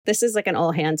This is like an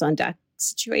all hands on deck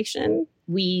situation.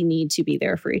 We need to be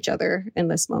there for each other in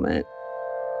this moment.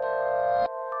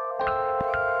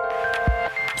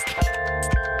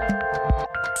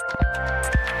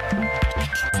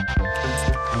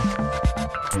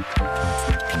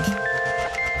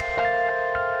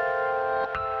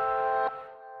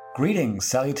 Greetings,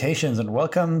 salutations, and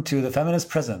welcome to The Feminist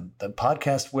Present, the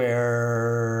podcast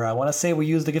where I want to say we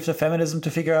use the gift of feminism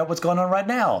to figure out what's going on right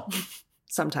now.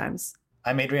 Sometimes.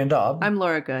 I'm Adrian Daub. I'm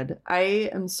Laura Good. I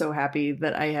am so happy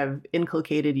that I have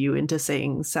inculcated you into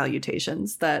saying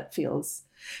salutations. That feels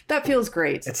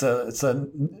great. It's a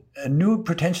new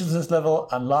pretentiousness level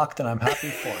unlocked, and I'm happy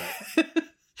for it.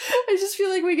 I just feel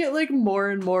like we get like more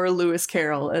and more Lewis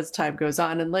Carroll as time goes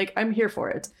on, and like I'm here for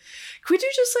it. Could we do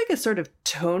just like a sort of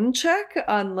tone check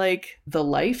on like the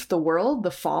life, the world,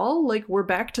 the fall? Like we're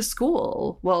back to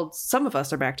school. Well, some of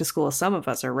us are back to school. Some of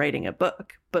us are writing a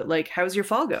book. But like, how's your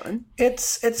fall going?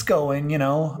 It's going, you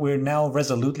know. We're now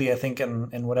resolutely, I think,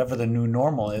 in whatever the new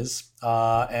normal is.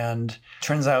 And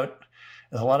turns out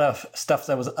there's a lot of stuff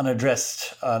that was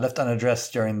left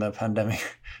unaddressed during the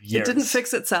pandemic years. It didn't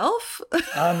fix itself?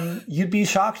 You'd be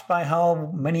shocked by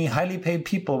how many highly paid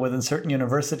people within certain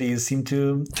universities seem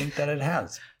to think that it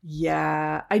has.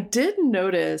 Yeah, I did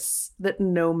notice that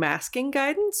no masking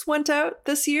guidance went out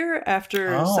this year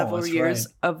after several years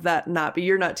of that not. But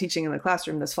you're not teaching in the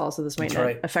classroom this fall, so this might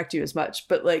not affect you as much.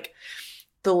 But like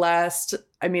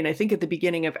I think at the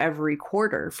beginning of every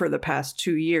quarter for the past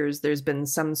 2 years, there's been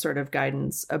some sort of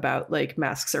guidance about like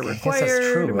masks are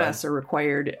required, masks are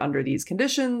required under these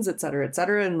conditions, et cetera, et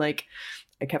cetera. And like,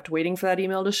 I kept waiting for that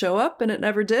email to show up and it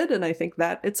never did. And I think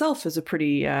that itself is a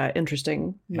pretty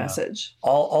interesting message.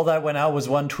 All that went out was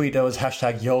one tweet that was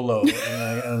hashtag YOLO.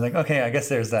 And I was like, okay, I guess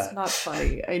there's that. It's not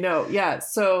funny. I know. Yeah.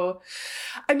 So,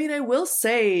 I mean, I will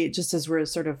say, just as we're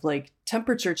sort of like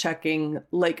temperature checking,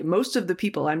 like most of the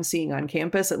people I'm seeing on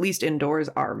campus, at least indoors,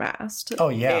 are masked. Oh,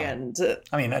 yeah. And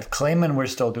I mean, at Clayman, we're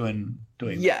still doing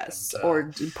yes,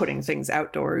 or putting things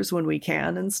outdoors when we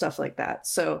can and stuff like that.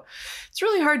 So it's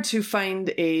really hard to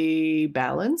find a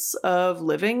balance of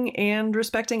living and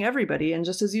respecting everybody. And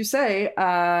just as you say,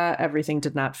 everything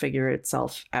did not figure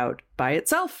itself out by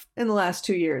itself in the last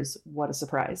 2 years. What a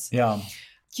surprise. Yeah.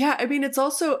 Yeah, I mean, it's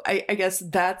also, I guess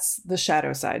that's the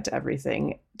shadow side to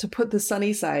everything. To put the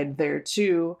sunny side there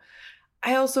too,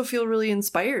 I also feel really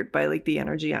inspired by like the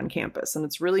energy on campus. And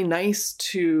it's really nice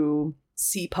to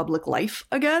see public life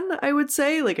again, I would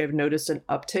say. Like I've noticed an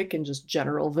uptick in just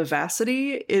general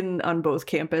vivacity on both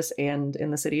campus and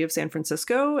in the city of San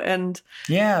Francisco. And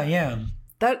yeah.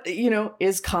 That,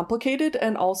 is complicated.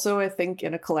 And also, I think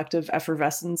in a collective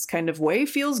effervescence kind of way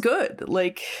feels good.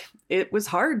 Like it was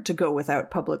hard to go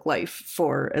without public life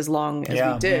for as long as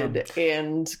we did,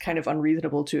 and kind of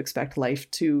unreasonable to expect life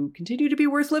to continue to be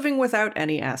worth living without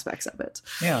any aspects of it.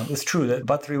 Yeah, it's true that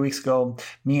about 3 weeks ago,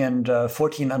 me and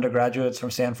 14 undergraduates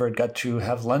from Stanford got to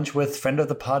have lunch with friend of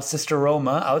the pod, Sister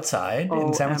Roma, outside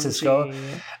in San Francisco.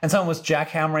 And someone was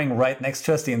jackhammering right next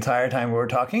to us the entire time we were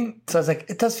talking. So I was like,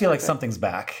 it does feel like something's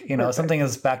back. Something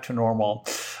is back to normal.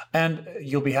 And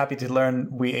you'll be happy to learn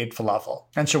we ate falafel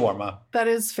and shawarma. That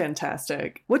is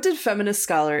fantastic. What did feminist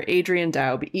scholar Adrian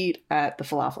Daub eat at the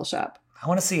falafel shop? I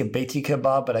want to say a beiti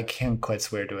kebab, but I can't quite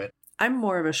swear to it. I'm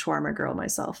more of a shawarma girl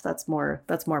myself. That's more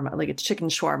like a chicken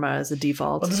shawarma as a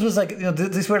default. Well, this was like,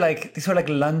 these were like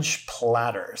lunch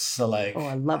platters. So like,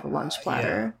 I love a lunch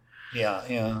platter. Yeah.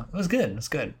 It was good. It's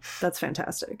good. That's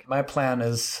fantastic. My plan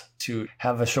is to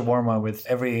have a shawarma with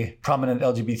every prominent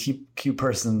LGBTQ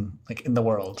person like in the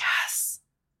world. Yes.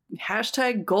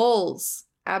 Hashtag goals.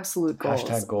 Absolute goals.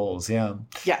 Hashtag goals, yeah.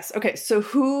 Yes. Okay. So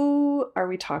who are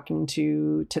we talking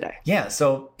to today? Yeah.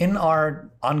 So in our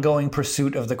ongoing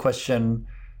pursuit of the question,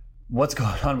 what's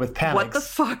going on with Panics? What the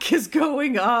fuck is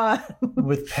going on?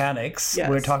 With Panics, yes.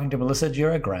 We're talking to Melissa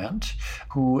Gira Grant,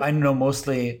 who I know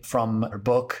mostly from her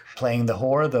book, Playing the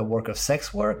Whore, The Work of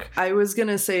Sex Work. I was going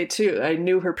to say, too, I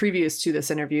knew her previous to this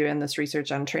interview and this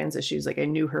research on trans issues. Like, I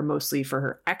knew her mostly for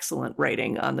her excellent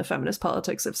writing on the feminist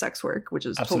politics of sex work, which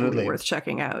is totally worth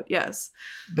checking out. Yes.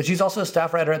 But she's also a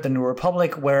staff writer at the New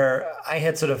Republic, where I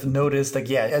had sort of noticed, like,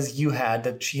 yeah, as you had,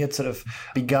 that she had sort of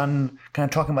begun kind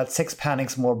of talking about sex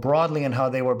panics more broadly and how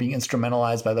they were being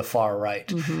instrumentalized by the far right.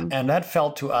 Mm-hmm. And that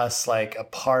felt to us like a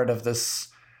part of this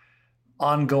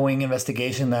ongoing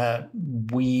investigation that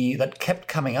kept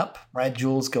coming up, right?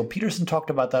 Jules Gill-Peterson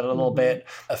talked about that a little bit.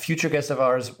 A future guest of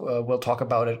ours will talk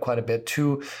about it quite a bit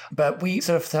too. But we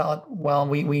sort of thought, well,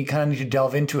 we kind of need to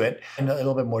delve into it in a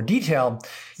little bit more detail,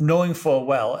 knowing full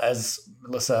well, as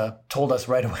Melissa told us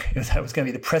right away that it was going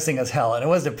to be depressing as hell. And it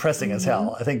was depressing as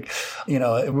hell. I think, we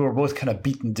were both kind of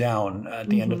beaten down at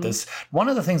the end of this. One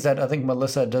of the things that I think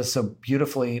Melissa does so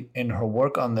beautifully in her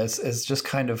work on this is just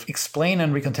kind of explain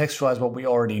and recontextualize what we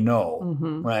already know,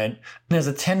 right? There's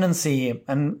a tendency,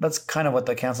 and that's kind of what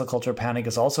the cancel culture panic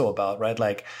is also about, right?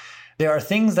 Like, there are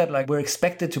things that we're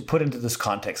expected to put into this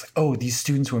context. Like, oh, these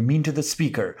students were mean to the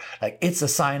speaker. Like, it's a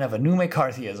sign of a new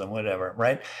McCarthyism, whatever,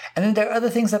 right? And then there are other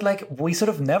things that we sort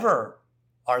of never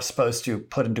are supposed to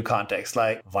put into context,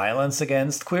 like violence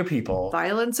against queer people.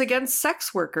 Violence against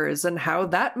sex workers and how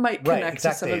that might connect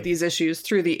to some of these issues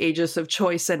through the aegis of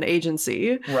choice and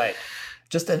agency. Right.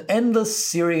 Just an endless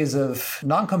series of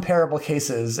non-comparable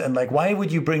cases. And why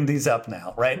would you bring these up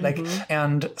now, right?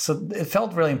 And so it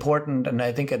felt really important. And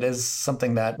I think it is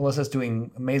something that Melissa's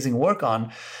doing amazing work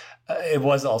on. It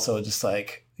was also just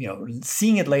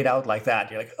seeing it laid out like that,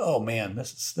 you're like, oh man,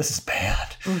 this is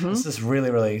bad. This is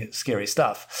really, really scary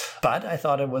stuff. But I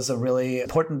thought it was a really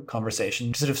important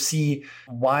conversation to sort of see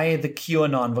why the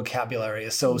QAnon vocabulary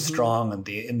is so strong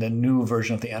in the new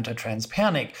version of the anti-trans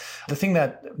panic. The thing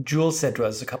that Jules said to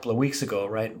us a couple of weeks ago,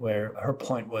 right, where her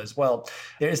point was, well,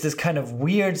 there is this kind of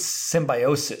weird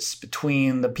symbiosis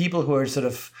between the people who are sort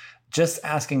of just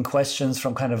asking questions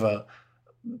from kind of a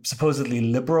supposedly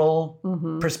liberal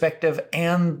perspective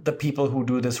and the people who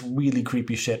do this really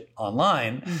creepy shit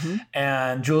online.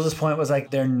 And Jules's point was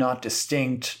they're not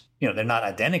distinct. They're not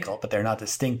identical, but they're not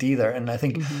distinct either. And I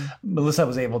think Melissa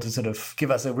was able to sort of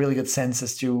give us a really good sense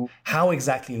as to how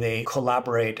exactly they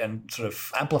collaborate and sort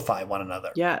of amplify one another.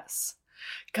 Yes.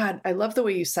 God, I love the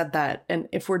way you said that. And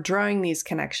if we're drawing these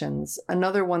connections,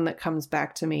 another one that comes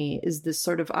back to me is this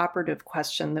sort of operative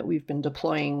question that we've been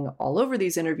deploying all over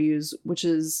these interviews, which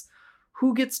is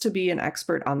who gets to be an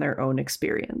expert on their own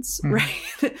experience,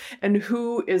 right? And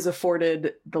who is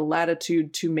afforded the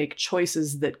latitude to make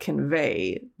choices that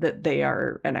convey that they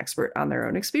are an expert on their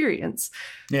own experience.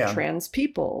 Yeah. Trans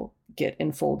people get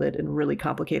enfolded in really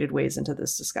complicated ways into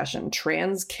this discussion.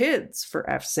 Trans kids, for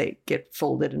F's sake, get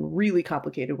folded in really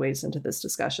complicated ways into this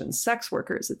discussion. Sex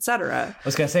workers, etc. I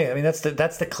was going to say, I mean, that's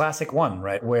the classic one,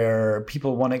 right? Where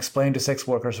people want to explain to sex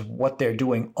workers what they're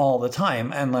doing all the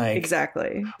time and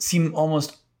exactly seem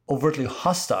almost overtly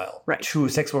hostile to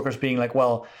sex workers being like,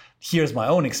 well, here's my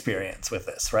own experience with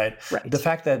this, right? The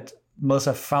fact that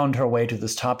Melissa found her way to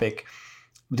this topic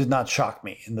did not shock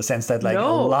me in the sense that a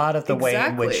lot of the way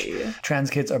in which trans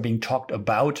kids are being talked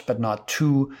about but not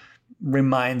to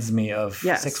reminds me of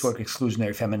sex work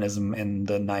exclusionary feminism in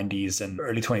the 90s and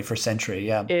early 21st century.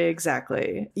 Yeah,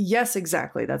 exactly. Yes,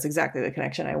 exactly. That's exactly the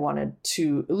connection I wanted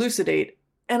to elucidate.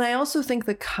 And I also think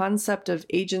the concept of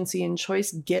agency and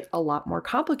choice get a lot more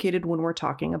complicated when we're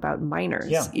talking about minors,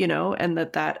 and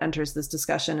that enters this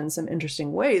discussion in some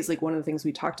interesting ways. Like one of the things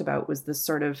we talked about was this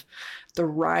sort of the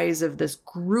rise of this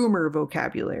groomer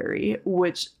vocabulary,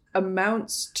 which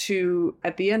amounts to,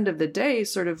 at the end of the day,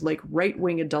 sort of like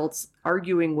right-wing adults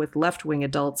arguing with left-wing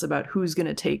adults about who's going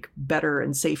to take better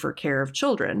and safer care of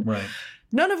children. Right.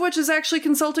 None of which is actually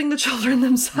consulting the children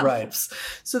themselves. Right.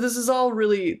 So this is all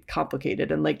really complicated.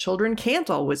 And children can't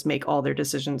always make all their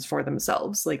decisions for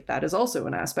themselves. That is also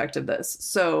an aspect of this.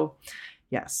 So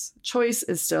yes, choice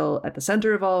is still at the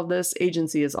center of all of this.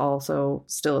 Agency is also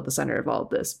still at the center of all of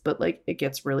this. But it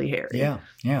gets really hairy. Yeah.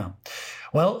 Yeah.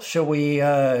 Well, shall we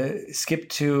skip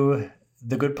to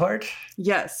the good part?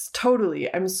 Yes,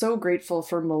 totally. I'm so grateful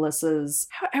for Melissa's,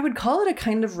 I would call it a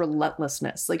kind of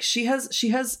relentlessness. She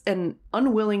has an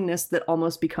unwillingness that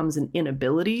almost becomes an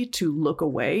inability to look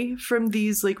away from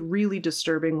these really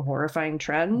disturbing, horrifying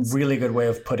trends. Really good way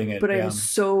of putting it. But I'm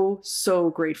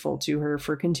so grateful to her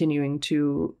for continuing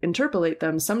to interpolate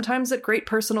them, sometimes at great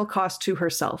personal cost to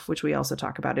herself, which we also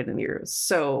talk about it in the years.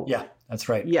 So yeah, that's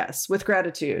right. Yes, with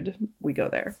gratitude, we go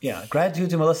there. Yeah, gratitude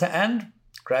to Melissa and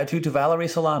gratitude to Valerie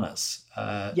Solanas.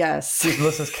 Yes. She's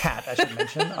Melissa's cat, I should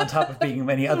mention, on top of being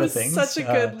many other things. Such a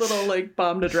good little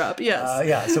bomb to drop. Yes.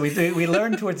 Yeah. So we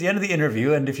learned towards the end of the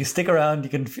interview, and if you stick around, you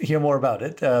can hear more about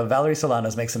it. Valerie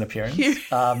Solanas makes an appearance.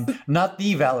 Not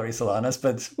the Valerie Solanas,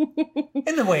 but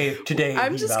in the way today.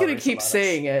 I'm just going to keep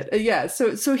saying it. Yeah.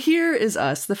 So here is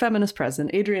us, the feminist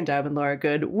present, Adrienne Daub and Laura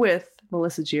Good, with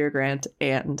Melissa Gira Grant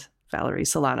and Valerie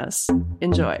Solanas.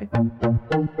 Enjoy.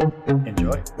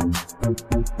 Enjoy.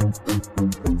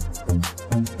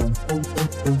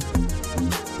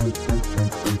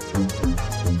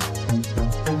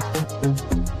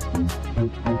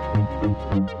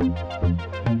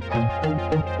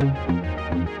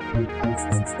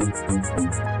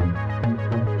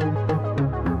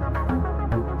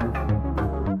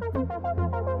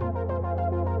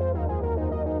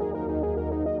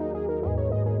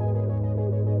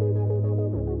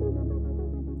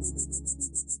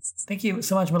 Thank you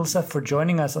so much, Melissa, for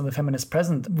joining us on The Feminist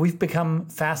Present. We've become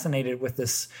fascinated with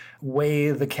this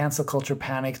way the cancel culture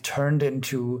panic turned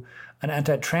into an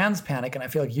anti-trans panic. And I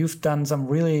feel like you've done some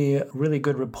really, really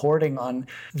good reporting on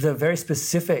the very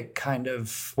specific kind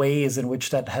of ways in which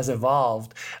that has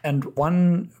evolved. And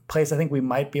one place I think we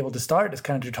might be able to start is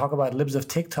kind of to talk about libs of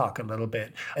TikTok a little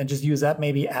bit and just use that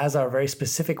maybe as our very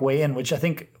specific way in, which I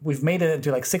think we've made it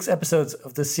into like 6 episodes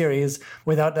of this series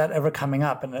without that ever coming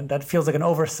up. And that feels like an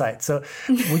oversight. So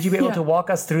would you be able to walk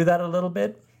us through that a little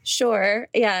bit? Sure.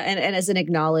 Yeah. And as an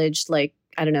acknowledged, like,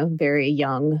 I don't know, very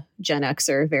young Gen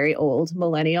Xer, very old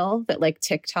millennial, that like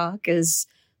TikTok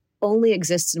only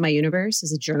exists in my universe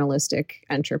as a journalistic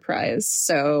enterprise.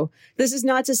 So this is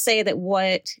not to say that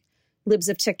what libs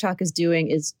of TikTok is doing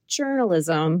is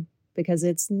journalism, because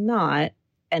it's not.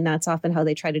 And that's often how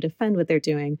they try to defend what they're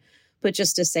doing. But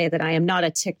just to say that I am not a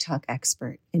TikTok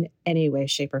expert in any way,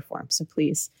 shape, or form. So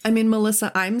please. I mean,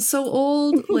 Melissa, I'm so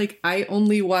old. Like, I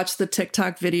only watch the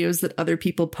TikTok videos that other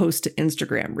people post to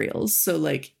Instagram Reels. So,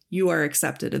 like, you are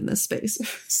accepted in this space.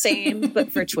 Same,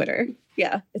 but for Twitter.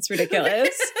 Yeah, it's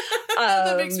ridiculous.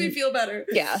 That makes me feel better.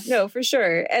 Yeah, no, for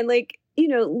sure. And like, you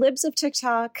know, Libs of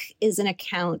TikTok is an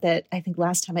account that I think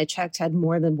last time I checked had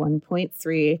more than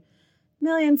 1.3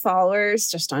 million followers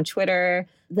just on Twitter.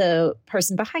 The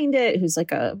person behind it, who's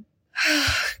like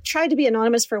tried to be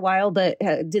anonymous for a while, but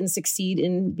didn't succeed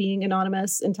in being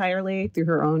anonymous entirely through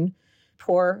her own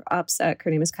poor OPSEC. Her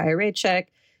name is Kaya Raychik.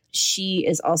 She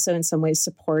is also in some ways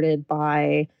supported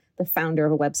by the founder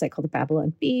of a website called the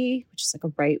Babylon Bee, which is like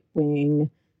a right-wing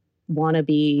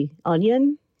wannabe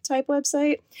Onion type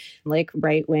website, like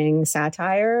right-wing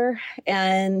satire.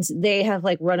 And they have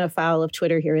like run afoul of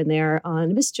Twitter here and there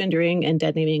on misgendering and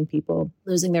dead naming people,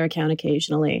 losing their account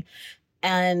occasionally.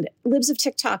 And Libs of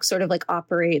TikTok sort of like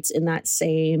operates in that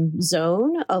same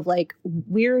zone of like,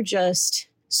 we're just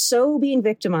so being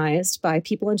victimized by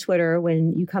people on Twitter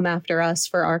when you come after us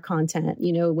for our content.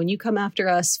 You know, when you come after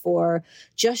us for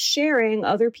just sharing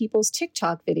other people's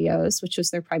TikTok videos, which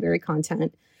was their primary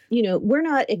content. You know, we're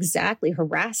not exactly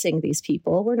harassing these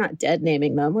people. We're not dead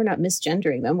naming them. We're not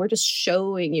misgendering them. We're just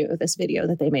showing you this video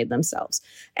that they made themselves.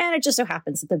 And it just so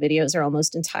happens that the videos are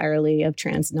almost entirely of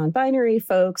trans and non-binary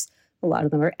folks. A lot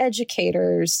of them are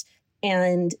educators.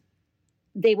 And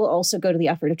they will also go to the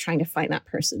effort of trying to find that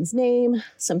person's name,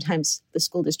 sometimes the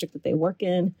school district that they work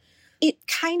in. It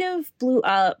kind of blew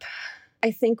up,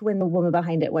 I think, when the woman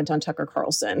behind it went on Tucker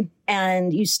Carlson.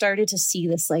 And you started to see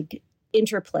this like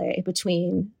interplay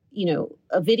between, you know,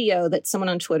 a video that someone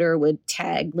on Twitter would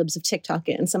tag Libs of TikTok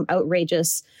in, some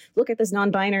outrageous, look at this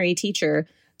non-binary teacher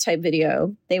type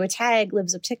video. They would tag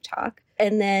Libs of TikTok.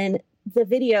 And then the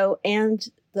video and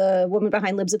the woman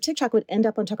behind Libs of TikTok would end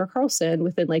up on Tucker Carlson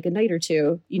within like a night or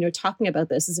two, you know, talking about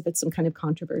this as if it's some kind of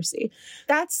controversy.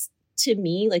 That's, to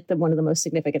me, like one of the most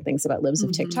significant things about Libs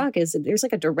of TikTok is that there's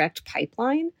like a direct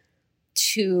pipeline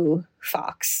to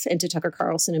Fox and to Tucker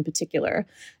Carlson in particular.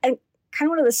 And kind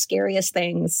of one of the scariest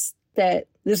things that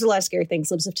there's a lot of scary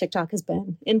things Libs of TikTok has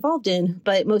been involved in,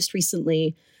 but most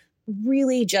recently,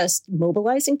 really just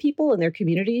mobilizing people in their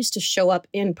communities to show up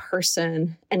in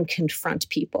person and confront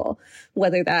people,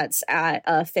 whether that's at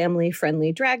a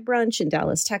family-friendly drag brunch in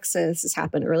Dallas, Texas. This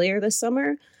happened earlier this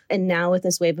summer. And now with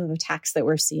this wave of attacks that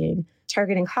we're seeing,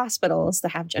 targeting hospitals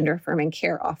that have gender-affirming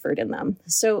care offered in them.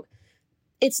 So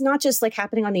it's not just like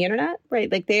happening on the internet,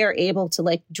 right? Like they are able to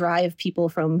like drive people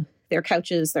from their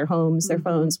couches, their homes, their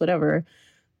phones, whatever,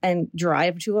 and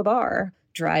drive to a bar,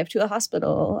 drive to a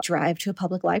hospital, drive to a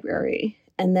public library.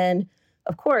 And then,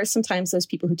 of course, sometimes those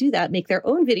people who do that make their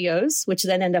own videos, which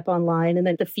then end up online. And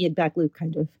then the feedback loop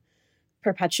kind of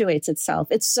perpetuates itself.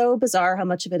 It's so bizarre how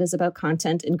much of it is about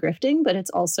content and grifting, but it's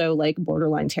also like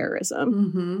borderline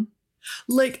terrorism.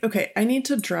 Like, okay, I need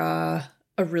to draw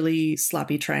a really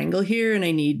sloppy triangle here, and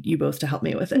I need you both to help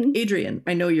me with it. Adrian,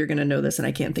 I know you're going to know this, and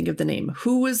I can't think of the name.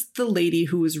 Who was the lady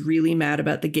who was really mad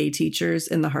about the gay teachers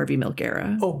in the Harvey Milk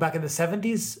era? Oh, back in the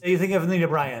 70s? You think of Anita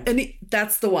Bryant?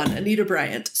 That's the one, Anita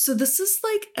Bryant. So this is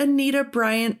like Anita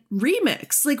Bryant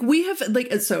remix. Like we have,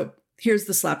 like, so here's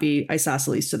the sloppy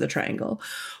isosceles to the triangle.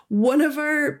 One of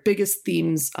our biggest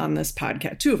themes on this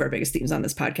podcast, two of our biggest themes on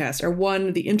this podcast are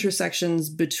one, the intersections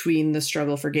between the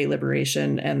struggle for gay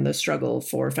liberation and the struggle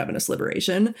for feminist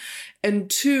liberation. And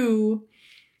two,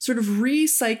 sort of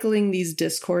recycling these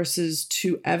discourses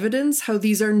to evidence how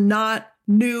these are not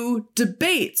new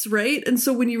debates, right? And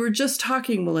so when you were just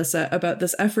talking, Melissa, about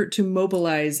this effort to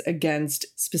mobilize against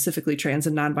specifically trans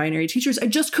and non-binary teachers, I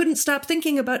just couldn't stop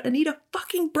thinking about Anita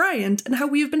fucking Bryant and how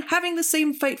we have been having the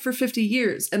same fight for 50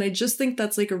 years. And I just think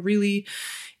that's like a really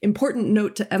important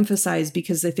note to emphasize,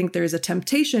 because I think there's a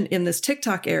temptation in this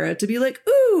TikTok era to be like,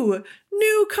 ooh,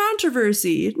 new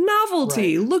controversy,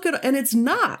 novelty, right. Look at, and it's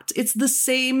not. It's the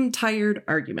same tired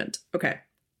argument. Okay.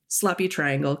 Sloppy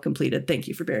triangle completed. Thank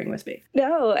you for bearing with me.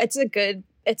 No, it's a good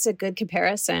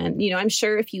comparison. You know, I'm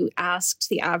sure if you asked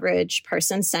the average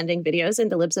person sending videos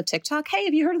into libs of TikTok, hey,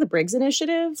 have you heard of the Briggs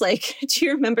Initiative? Like, do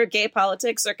you remember gay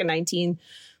politics circa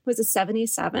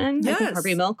 1977? Yes. I think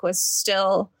Harvey Milk was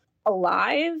still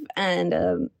alive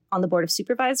and on the board of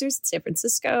supervisors in San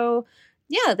Francisco.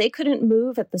 Yeah, they couldn't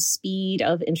move at the speed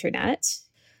of internet.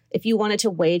 If you wanted to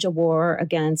wage a war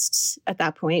against, at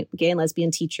that point, gay and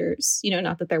lesbian teachers, you know,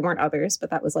 not that there weren't others, but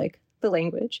that was like the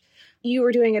language, you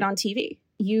were doing it on TV.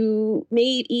 You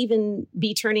may even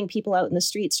be turning people out in the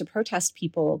streets to protest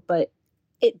people, but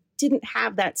it didn't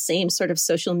have that same sort of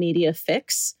social media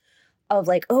fix of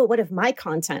like, oh, what if my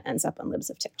content ends up on libs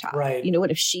of TikTok? Right. You know,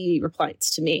 what if she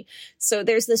replies to me? So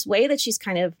there's this way that she's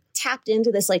kind of tapped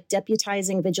into this like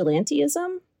deputizing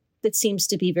vigilantism that seems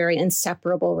to be very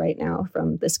inseparable right now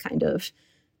from this kind of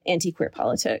anti-queer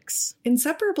politics.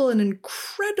 Inseparable and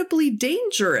incredibly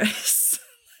dangerous.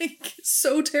 Like,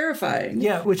 so terrifying.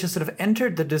 Yeah, which has sort of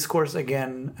entered the discourse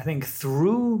again, I think,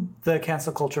 through the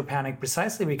cancel culture panic,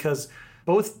 precisely because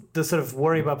both the sort of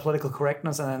worry about political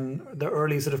correctness and the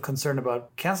early sort of concern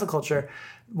about cancel culture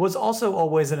was also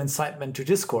always an incitement to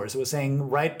discourse. It was saying,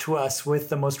 write to us with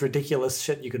the most ridiculous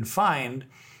shit you can find.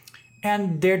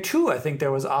 And there, too, I think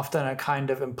there was often a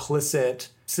kind of implicit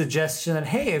suggestion that,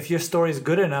 hey, if your story's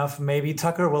good enough, maybe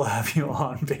Tucker will have you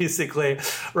on, basically,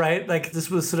 right? Like, this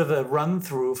was sort of a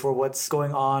run-through for what's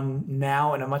going on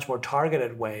now in a much more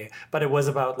targeted way. But it was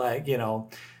about, like, you know,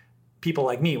 people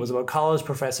like me. It was about college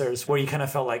professors where you kind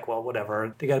of felt like, well,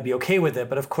 whatever, they got to be okay with it.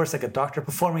 But of course, like a doctor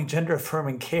performing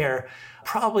gender-affirming care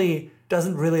probably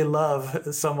doesn't really love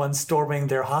someone storming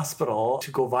their hospital to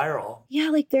go viral. Yeah,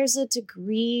 like there's a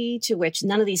degree to which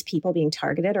none of these people being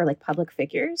targeted are like public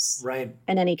figures. Right.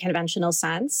 In any conventional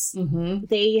sense. Mm-hmm.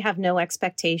 They have no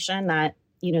expectation that,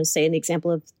 you know, say in the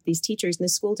example of these teachers in the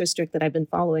school district that I've been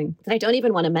following, that I don't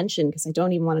even want to mention because I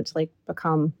don't even want it to like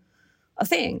become a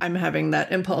thing. I'm having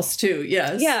that impulse too,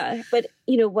 yes. Yeah, but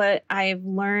you know, what I've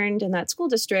learned in that school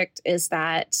district is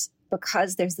that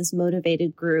because there's this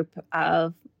motivated group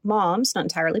of moms, not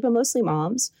entirely, but mostly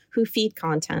moms, who feed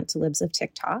content to libs of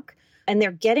TikTok, and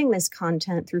they're getting this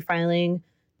content through filing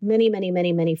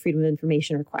many freedom of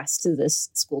information requests to this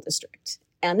school district.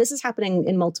 And this is happening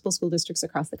in multiple school districts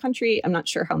across the country. I'm not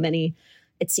sure how many.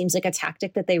 It seems like a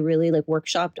tactic that they really like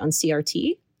workshopped on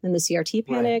CRT and the CRT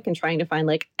panic, right, and trying to find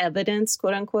like evidence,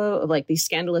 quote unquote, of like these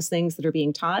scandalous things that are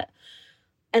being taught.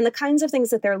 And the kinds of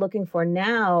things that they're looking for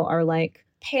now are like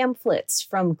pamphlets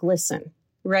from GLSEN,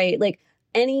 right? Like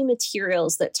any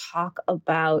materials that talk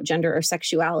about gender or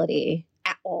sexuality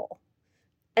at all.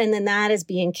 And then that is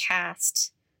being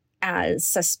cast as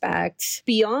suspect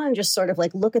beyond just sort of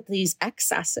like, look at these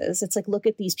excesses. It's like, look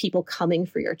at these people coming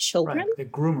for your children. Right, the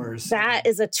groomers. That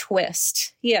is a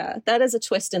twist. Yeah, that is a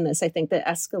twist in this, I think, that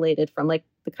escalated from like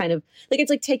the kind of, like, it's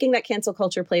like taking that cancel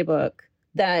culture playbook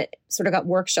that sort of got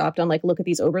workshopped on like, look at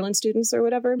these Oberlin students or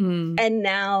whatever. And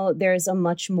now there's a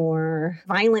much more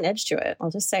violent edge to it.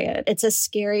 I'll just say it. It's a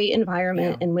scary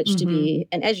environment in which to be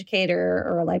an educator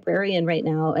or a librarian right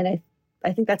now. And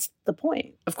I think that's the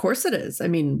point. Of course it is. I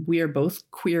mean, we are both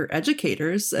queer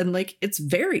educators and like, it's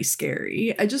very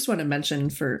scary. I just want to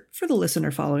mention for the listener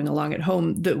following along at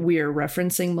home that we are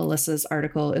referencing Melissa's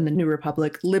article in the New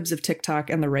Republic, Libs of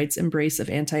TikTok and the Right's Embrace of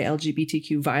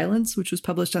Anti-LGBTQ Violence, which was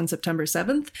published on September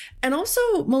 7th. And also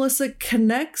Melissa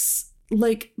connects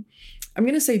like, I'm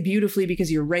going to say beautifully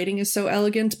because your writing is so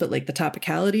elegant, but like the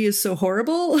topicality is so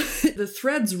horrible. The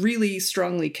threads really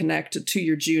strongly connect to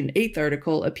your June 8th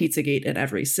article, A Pizzagate in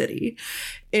Every City.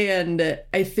 And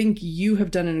I think you have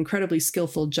done an incredibly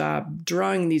skillful job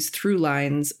drawing these through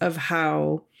lines of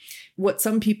how what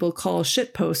some people call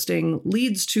shitposting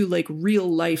leads to like real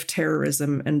life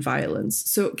terrorism and violence.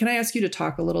 So can I ask you to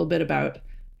talk a little bit about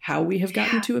how we have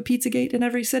gotten to a Pizzagate in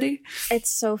every city?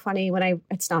 It's so funny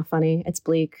it's not funny, it's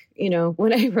bleak. You know,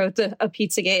 when I wrote a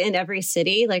Pizzagate in every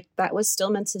city, like that was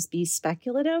still meant to be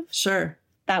speculative. Sure.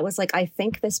 That was like, I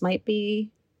think this might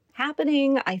be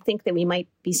happening. I think that we might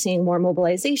be seeing more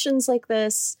mobilizations like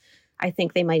this. I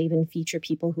think they might even feature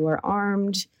people who are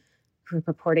armed, who are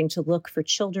purporting to look for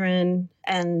children.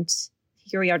 And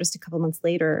here we are just a couple months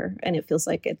later, and it feels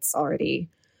like it's already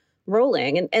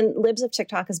rolling. And Libs of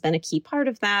TikTok has been a key part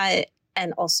of that.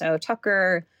 And also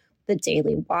Tucker, the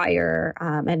Daily Wire,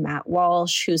 and Matt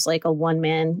Walsh, who's like a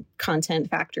one-man content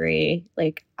factory.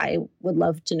 Like, I would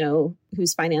love to know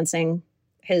who's financing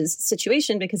his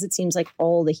situation, because it seems like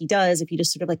all that he does, if you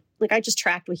just sort of like I just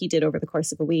tracked what he did over the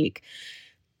course of a week.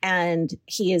 And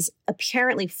he is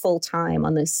apparently full-time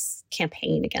on this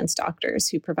campaign against doctors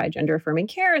who provide gender-affirming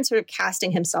care and sort of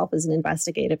casting himself as an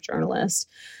investigative journalist.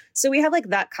 So we have like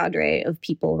that cadre of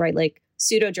people, right? Like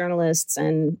pseudo-journalists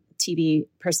and TV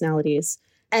personalities.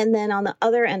 And then on the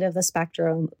other end of the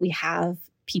spectrum, we have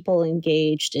people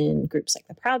engaged in groups like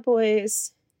the Proud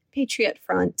Boys, Patriot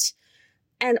Front,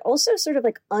 and also sort of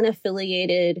like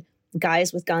unaffiliated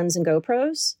guys with guns and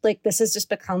GoPros. Like, this has just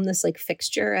become this like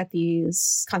fixture at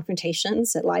these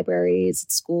confrontations at libraries,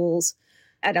 at schools,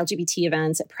 at LGBT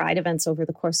events, at Pride events over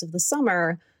the course of the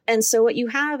summer. And so what you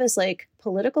have is like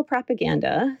political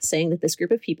propaganda saying that this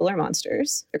group of people are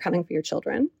monsters. They're coming for your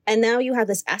children. And now you have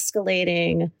this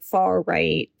escalating far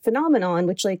right phenomenon,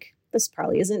 which like, this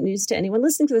probably isn't news to anyone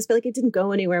listening to this, but like, it didn't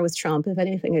go anywhere with Trump. If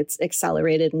anything, it's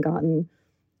accelerated and gotten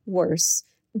worse.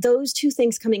 Those two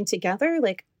things coming together,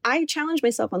 like, I challenge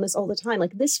myself on this all the time.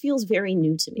 Like, this feels very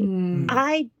new to me.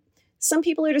 Some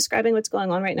people are describing what's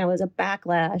going on right now as a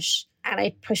backlash, and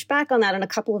I push back on that in a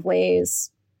couple of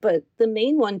ways. But the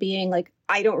main one being like,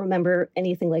 I don't remember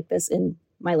anything like this in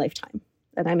my lifetime,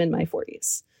 and I'm in my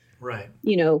 40s. Right.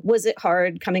 You know, was it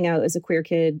hard coming out as a queer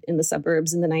kid in the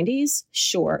suburbs in the 90s?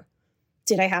 Sure.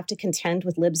 Did I have to contend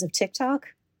with libs of TikTok?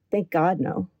 Thank God,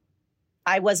 no.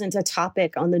 I wasn't a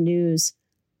topic on the news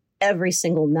every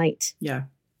single night. Yeah.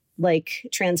 Like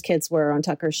trans kids were on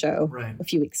Tucker's show a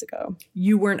few weeks ago.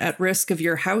 You weren't at risk of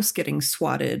your house getting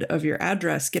swatted, of your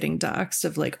address getting doxxed,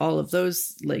 of like all of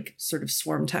those like sort of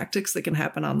swarm tactics that can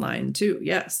happen online too.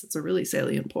 Yes, that's a really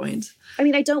salient point. I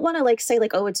mean, I don't want to like say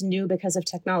like, oh, it's new because of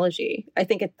technology. I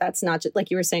think that's not just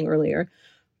like you were saying earlier.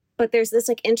 But there's this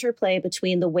like interplay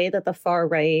between the way that the far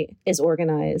right is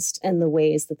organized and the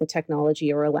ways that the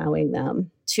technology are allowing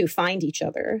them to find each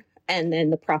other. And then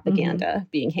the propaganda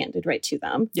being handed right to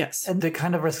them. Yes. And the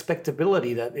kind of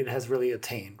respectability that it has really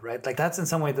attained, right? Like, that's in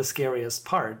some way the scariest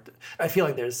part. I feel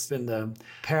like there's been the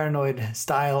paranoid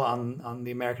style on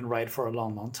the American right for a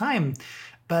long, long time.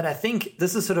 But I think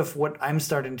this is sort of what I'm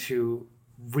starting to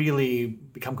really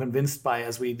become convinced by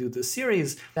as we do this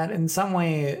series, that in some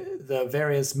way the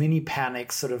various mini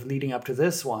panics sort of leading up to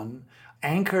this one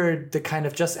anchored the kind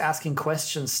of just asking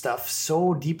questions stuff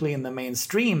so deeply in the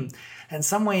mainstream. In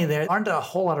some way, there aren't a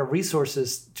whole lot of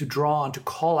resources to draw on to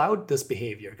call out this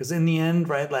behavior. Because in the end,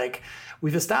 right, like,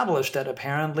 we've established that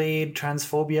apparently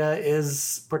transphobia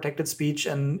is protected speech,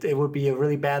 and it would be a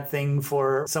really bad thing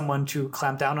for someone to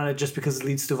clamp down on it just because it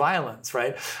leads to violence,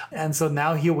 right? And so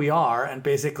now here we are, and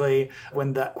basically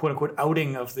when the quote-unquote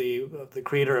outing of the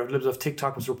creator of Libs of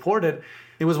TikTok was reported,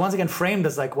 it was once again framed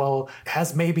as like, well,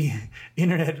 has maybe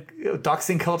internet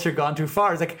doxing culture gone too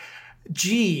far? It's like,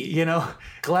 gee, you know,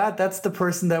 glad that's the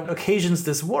person that occasions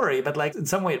this worry. But like, in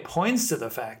some way it points to the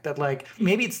fact that like,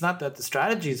 maybe it's not that the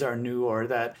strategies are new or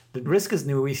that the risk is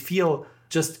new. We feel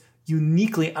just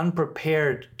uniquely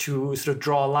unprepared to sort of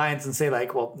draw lines and say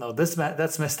like, well, no, that's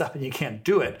messed up and you can't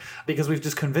do it, because we've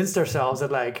just convinced ourselves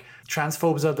that like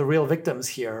transphobes are the real victims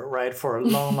here, right, for a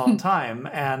long, long time.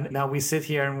 And now we sit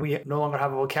here and we no longer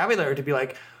have a vocabulary to be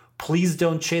like, please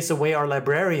don't chase away our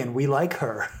librarian. We like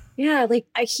her. Yeah, like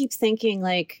I keep thinking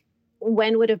like,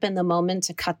 when would have been the moment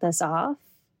to cut this off,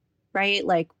 right?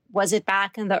 Like, was it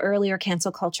back in the earlier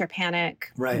cancel culture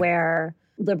panic where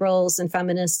liberals and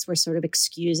feminists were sort of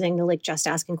excusing the like just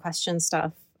asking questions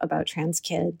stuff about trans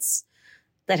kids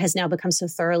that has now become so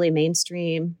thoroughly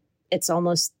mainstream? It's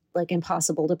almost like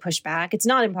impossible to push back. It's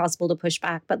not impossible to push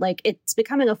back, but like it's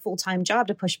becoming a full-time job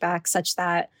to push back such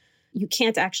that you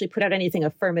can't actually put out anything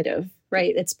affirmative,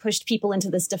 right? It's pushed people into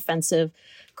this defensive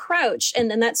crouch. And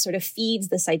then that sort of feeds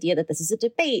this idea that this is a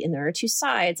debate and there are two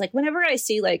sides. Like whenever I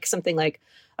see like something like,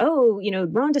 oh, you know,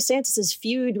 Ron DeSantis'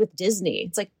 feud with Disney,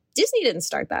 it's like, Disney didn't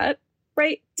start that,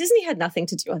 right? Disney had nothing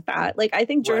to do with that. Like, I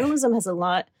think journalism has a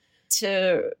lot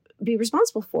to be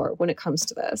responsible for when it comes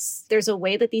to this. There's a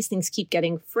way that these things keep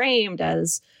getting framed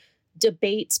as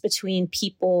debates between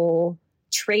people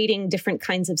trading different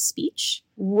kinds of speech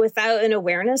without an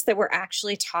awareness that we're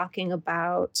actually talking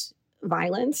about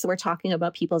violence. We're talking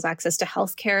about people's access to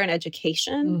healthcare and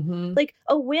education. Like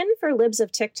a win for libs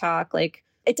of TikTok, like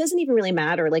it doesn't even really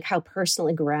matter like how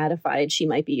personally gratified she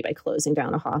might be by closing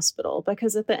down a hospital,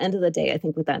 because at the end of the day, I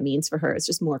think what that means for her is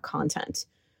just more content,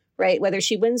 right? Whether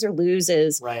she wins or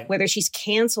loses, whether she's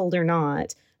canceled or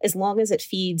not, as long as it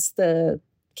feeds the,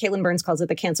 Caitlin Burns calls it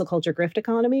the cancel culture grift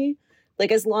economy.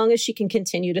 Like, as long as she can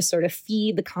continue to sort of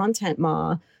feed the content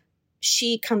maw,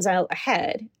 she comes out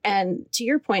ahead. And to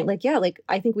your point, like, yeah, like,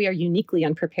 I think we are uniquely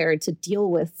unprepared to deal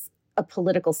with a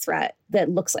political threat that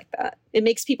looks like that. It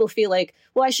makes people feel like,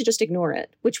 well, I should just ignore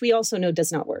it, which we also know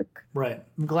does not work. Right.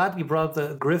 I'm glad you brought up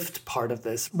the grift part of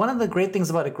this. One of the great things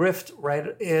about a grift,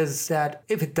 right, is that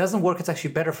if it doesn't work, it's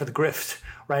actually better for the grift,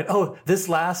 right? Oh, this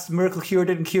last miracle cure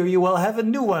didn't cure you. Well, I have a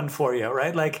new one for you,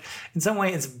 right? Like, in some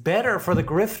way, it's better for the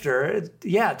grifter,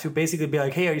 to basically be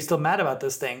like, hey, are you still mad about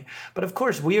this thing? But of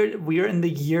course, we're in the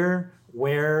year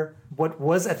where what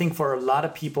was, I think, for a lot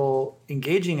of people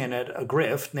engaging in it, a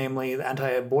grift, namely the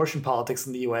anti-abortion politics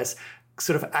in the US,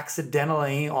 sort of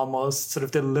accidentally almost sort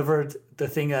of delivered the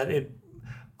thing that it,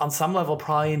 on some level,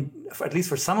 probably, at least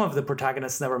for some of the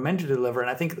protagonists, never meant to deliver. And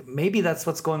I think maybe that's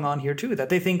what's going on here too, that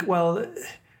they think, well,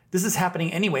 this is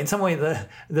happening anyway. In some way, the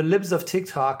Libs of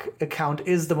TikTok account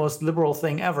is the most liberal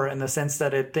thing ever, in the sense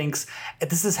that it thinks,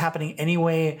 this is happening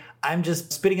anyway. I'm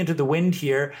just spitting into the wind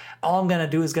here. All I'm going to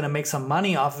do is going to make some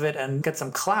money off of it and get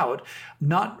some clout,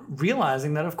 not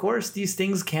realizing that, of course, these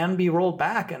things can be rolled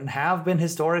back and have been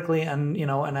historically. And,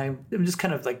 and I'm just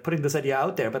kind of like putting this idea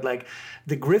out there, but like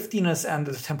the griftiness and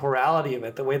the temporality of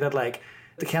it, the way that like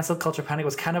the cancel culture panic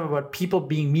was kind of about people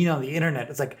being mean on the internet.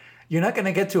 It's like, you're not going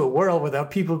to get to a world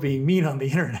without people being mean on the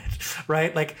internet,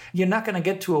 right? Like, you're not going to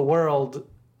get to a world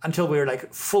until we're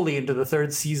like fully into the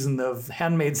third season of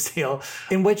Handmaid's Tale,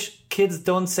 in which kids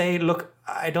don't say, look,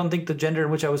 I don't think the gender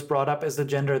in which I was brought up is the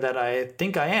gender that I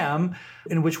think I am,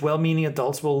 in which well-meaning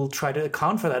adults will try to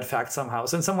account for that fact somehow.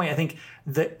 So in some way, I think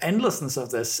the endlessness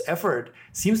of this effort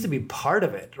seems to be part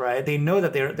of it, right? They know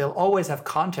that they'll always have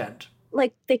content.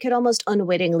 Like, they could almost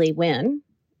unwittingly win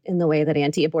in the way that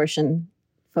anti-abortion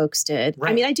folks did.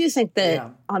 Right. I mean, I do think that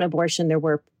on abortion, there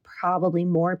were probably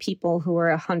more people who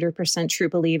were 100% true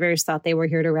believers, thought they were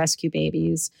here to rescue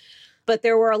babies. But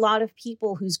there were a lot of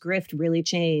people whose grift really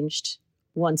changed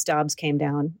once Dobbs came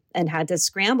down and had to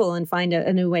scramble and find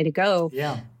a new way to go.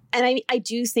 Yeah. And I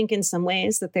do think in some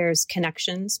ways that there's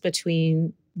connections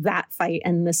between that fight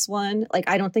and this one. Like,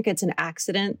 I don't think it's an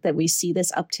accident that we see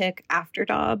this uptick after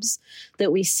Dobbs,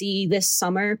 that we see this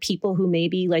summer people who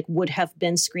maybe like would have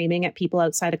been screaming at people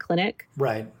outside a clinic.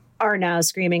 Right. Are now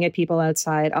screaming at people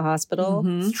outside a hospital.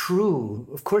 Mm-hmm. It's true.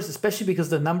 Of course, especially because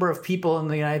the number of people in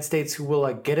the United States who will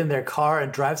like get in their car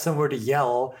and drive somewhere to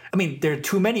yell. I mean, there are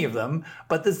too many of them,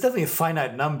 but there's definitely a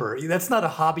finite number. That's not a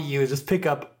hobby you just pick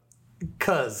up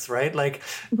right? Like,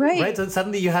 right. So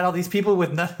suddenly you had all these people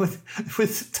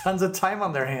with tons of time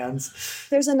on their hands.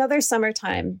 There's another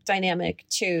summertime dynamic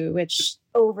too, which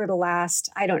over the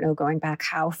last, I don't know, going back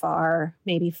how far,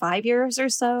 maybe 5 years or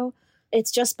so,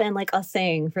 it's just been like a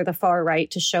thing for the far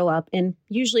right to show up in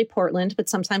usually Portland, but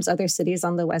sometimes other cities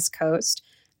on the West Coast,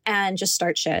 and just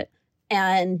start shit.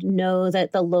 And know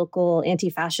that the local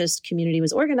anti-fascist community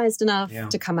was organized enough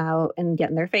to come out and get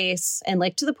in their face. And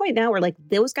like, to the point now where like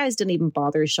those guys didn't even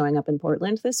bother showing up in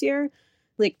Portland this year.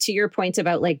 Like, to your point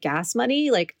about like gas money,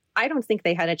 like, I don't think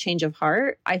they had a change of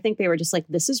heart. I think they were just like,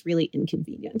 this is really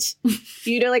inconvenient.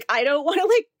 Like, I don't want to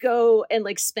like go and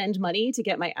like spend money to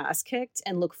get my ass kicked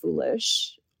and look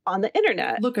foolish on the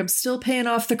internet. Look, I'm still paying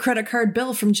off the credit card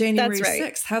bill from January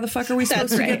 6th. How the fuck are we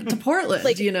supposed to get to Portland?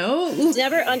 Like,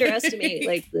 never underestimate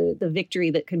like the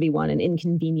victory that can be won and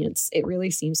inconvenience. It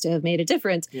really seems to have made a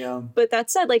difference. Yeah. But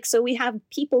that said, like, so we have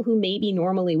people who maybe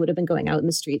normally would have been going out in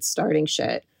the streets starting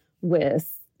shit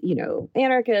with,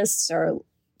 anarchists or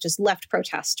just left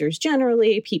protesters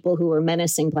generally, people who are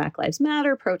menacing Black Lives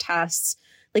Matter protests.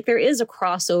 Like, there is a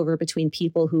crossover between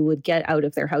people who would get out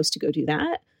of their house to go do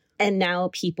that, and now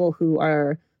people who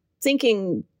are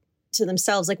thinking to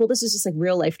themselves, like, well, this is just like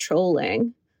real life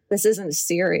trolling. This isn't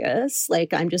serious.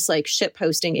 Like, I'm just like shit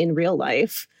posting in real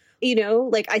life.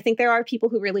 Like, I think there are people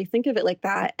who really think of it like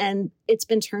that. And it's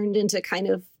been turned into kind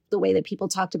of the way that people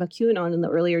talked about QAnon in the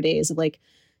earlier days of like,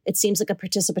 it seems like a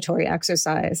participatory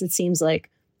exercise. It seems like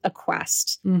a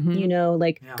quest,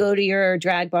 go to your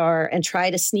drag bar and try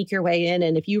to sneak your way in.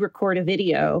 And if you record a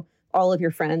video, all of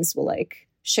your friends will like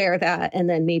share that, and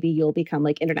then maybe you'll become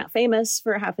like internet famous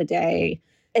for half a day.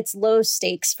 It's low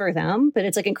stakes for them, but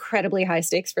it's like incredibly high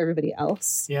stakes for everybody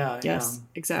else. Yes,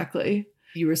 exactly.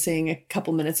 You were saying a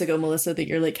couple minutes ago, Melissa, that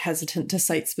you're like hesitant to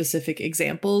cite specific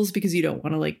examples because you don't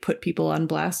want to like put people on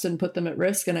blast and put them at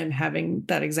risk. And I'm having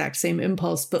that exact same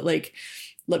impulse. But like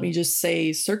let me just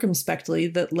say circumspectly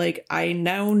that like I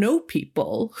now know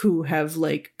people who have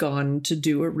like gone to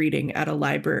do a reading at a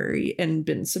library and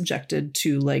been subjected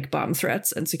to like bomb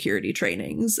threats and security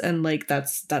trainings. And like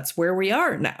that's where we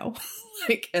are now.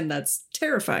 Like, and that's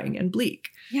terrifying and bleak.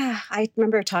 Yeah, I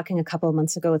remember talking a couple of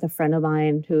months ago with a friend of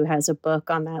mine who has a book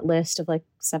on that list of like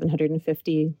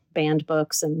 750 banned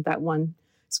books in that one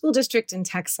school district in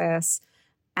Texas.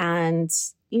 And,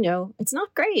 you know, it's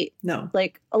not great. No.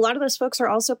 Like a lot of those folks are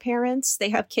also parents. They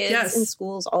have kids in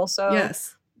schools also.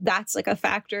 Yes. That's like a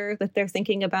factor that they're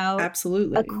thinking about.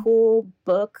 Absolutely. A cool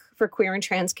book for queer and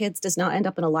trans kids does not end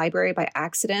up in a library by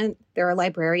accident. There are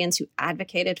librarians who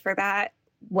advocated for that.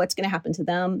 What's going to happen to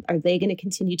them? Are they going to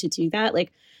continue to do that?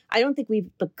 Like, I don't think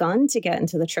we've begun to get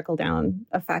into the trickle down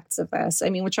effects of this. I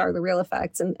mean, which are the real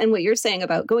effects. And what you're saying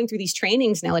about going through these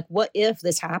trainings now, like what if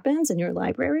this happens in your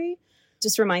library?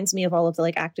 Just reminds me of all of the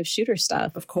like active shooter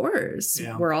stuff. Of course.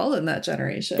 Yeah. We're all in that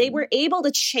generation. They were able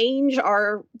to change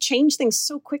things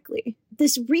so quickly.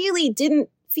 This really didn't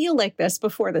feel like this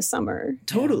before the summer.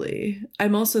 Totally.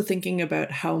 I'm also thinking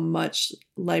about how much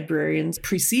librarians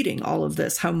preceding all of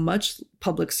this, how much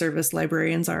public service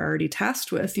librarians are already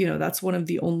tasked with. You know, that's one of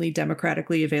the only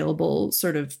democratically available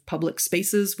sort of public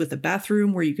spaces with a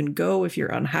bathroom where you can go if you're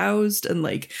unhoused. And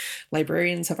like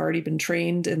librarians have already been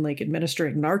trained in like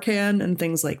administering Narcan and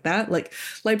things like that. Like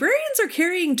librarians are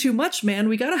carrying too much, man.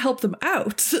 We got to help them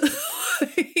out.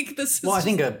 Like,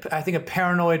 I think a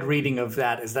paranoid reading of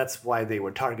that is that's why they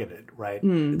were targeted, right?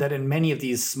 That in many of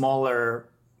these smaller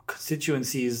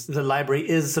constituencies, the library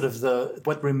is sort of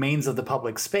what remains of the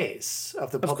public space,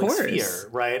 of the public sphere,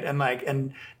 right?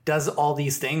 And does all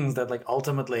these things that like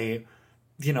ultimately,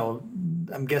 you know,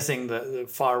 I'm guessing the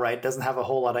far right doesn't have a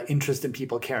whole lot of interest in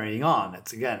people carrying on.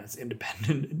 It's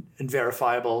independent and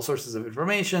verifiable sources of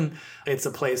information. It's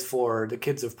a place for the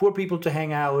kids of poor people to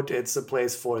hang out. It's a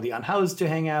place for the unhoused to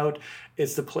hang out.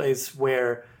 It's the place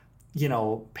where, you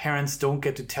know, parents don't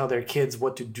get to tell their kids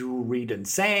what to do, read, and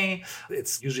say.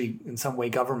 It's usually in some way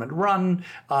government run.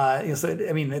 So,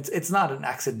 I mean, it's not an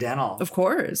accidental. Of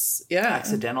course. Yeah.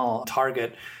 Accidental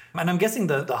target. And I'm guessing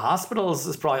the hospitals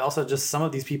is probably also just some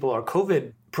of these people are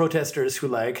COVID protesters who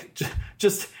like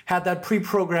just had that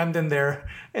pre-programmed in their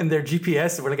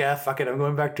GPS. And we're like, fuck it, I'm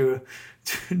going back to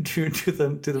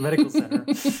the medical center.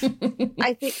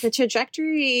 I think the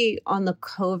trajectory on the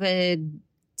COVID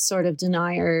sort of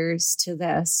deniers to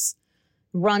this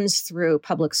runs through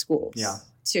public schools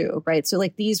too, right? So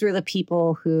like these were the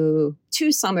people who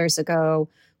 2 summers ago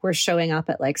were showing up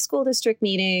at like school district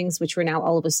meetings, which were now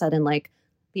all of a sudden like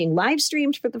being live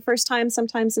streamed for the first time,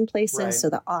 sometimes in places. Right. So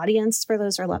the audience for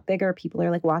those are a lot bigger. People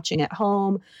are like watching at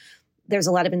home. There's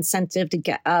a lot of incentive to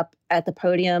get up at the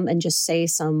podium and just say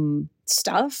some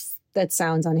stuff that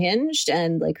sounds unhinged.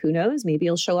 And like, who knows, maybe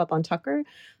you'll show up on Tucker.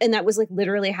 And that was like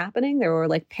literally happening. There were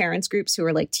like parents groups who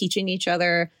were like teaching each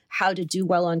other how to do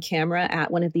well on camera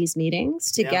at one of these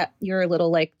meetings to get your little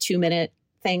like 2-minute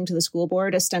thing to the school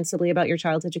board, ostensibly about your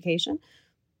child's education,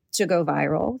 to go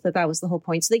viral. That was the whole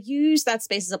point. So they used that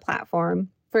space as a platform.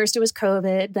 First it was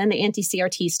COVID, then the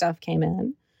anti-CRT stuff came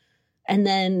in. And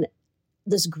then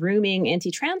this grooming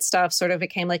anti-trans stuff sort of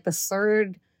became like the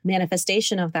third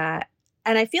manifestation of that.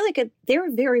 And I feel like they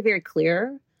were very, very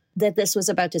clear that this was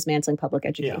about dismantling public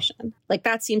education. Yeah. Like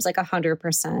that seems like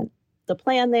 100% the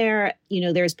plan there. You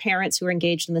know, there's parents who are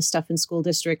engaged in this stuff in school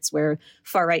districts where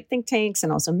far-right think tanks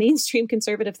and also mainstream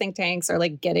conservative think tanks are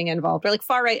like getting involved, or like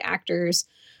far-right actors,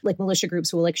 like militia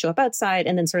groups who will like show up outside,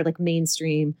 and then sort of like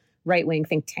mainstream right-wing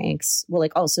think tanks will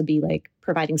like also be like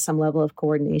providing some level of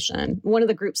coordination. One of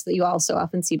the groups that you also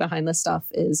often see behind this stuff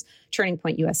is Turning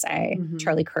Point USA,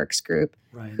 Charlie Kirk's group,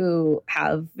 who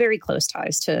have very close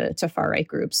ties to far-right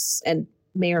groups and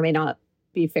may or may not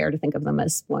be fair to think of them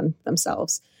as one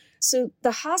themselves. So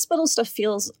the hospital stuff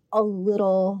feels a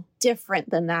little different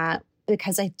than that,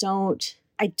 because I don't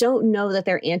know that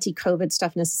their anti-COVID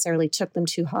stuff necessarily took them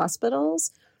to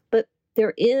hospitals, but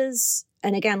there is,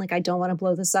 and again, like I don't want to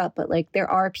blow this up, but like there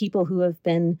are people who have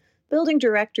been building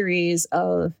directories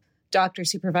of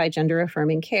doctors who provide gender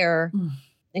affirming care,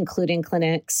 including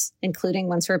clinics, including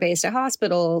ones who are based at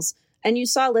hospitals. And you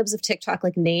saw libs of TikTok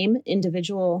like name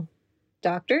individual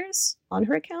doctors on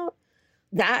her account.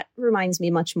 That reminds me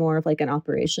much more of like an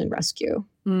Operation Rescue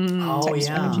type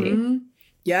strategy.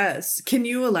 Yes. Can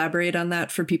you elaborate on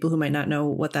that for people who might not know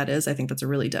what that is? I think that's a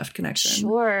really deft connection.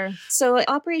 Sure. So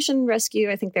Operation Rescue,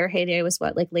 I think their heyday was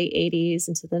like late 80s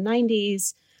into the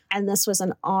 90s. And this was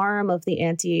an arm of the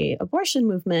anti-abortion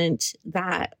movement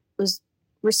that was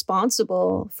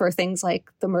responsible for things like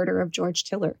the murder of George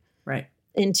Tiller. Right.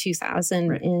 in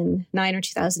 2009 or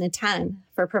 2010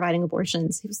 for providing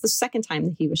abortions. It was the second time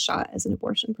that he was shot as an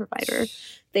abortion provider.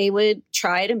 They would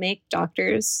try to make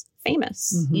doctors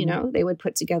famous. Mm-hmm. You know, they would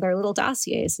put together little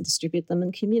dossiers and distribute them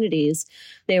in communities.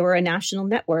 They were a national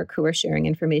network who were sharing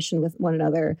information with one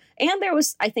another. And there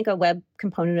was, I think, a web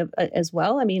component of as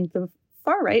well. I mean, the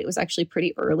far right was actually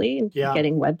pretty early in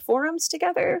getting web forums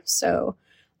together. So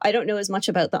I don't know as much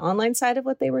about the online side of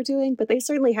what they were doing, but they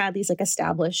certainly had these like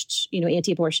established, you know,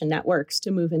 anti-abortion networks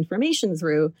to move information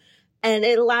through. And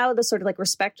it allowed the sort of like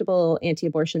respectable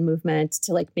anti-abortion movement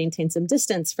to like maintain some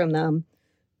distance from them.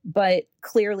 But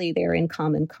clearly they're in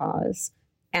common cause.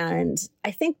 And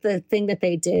I think the thing that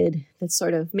they did that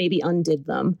sort of maybe undid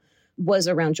them was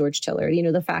around George Tiller. You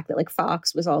know, the fact that like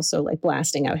Fox was also like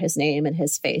blasting out his name and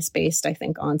his face based, I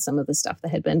think, on some of the stuff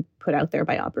that had been put out there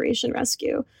by Operation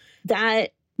Rescue.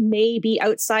 That may be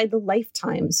outside the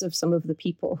lifetimes of some of the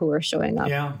people who are showing up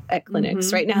at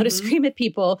clinics right now to scream at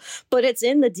people. But it's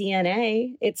in the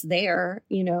DNA. It's there,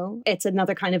 you know. It's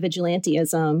another kind of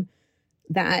vigilantism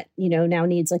that, you know, now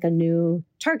needs like a new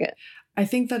target. I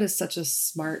think that is such a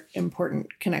smart,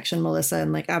 important connection, Melissa.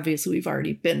 And like, obviously, we've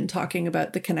already been talking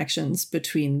about the connections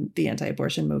between the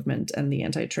anti-abortion movement and the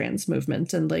anti-trans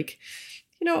movement. And like,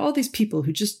 you know, all these people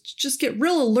who just get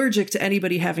real allergic to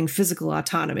anybody having physical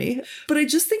autonomy. But I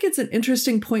just think it's an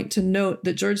interesting point to note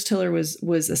that George Tiller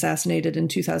was assassinated in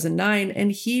 2009.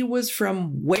 And he was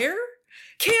from where?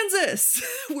 Kansas,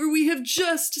 where we have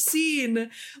just seen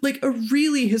like a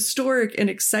really historic and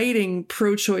exciting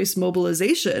pro-choice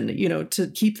mobilization, you know, to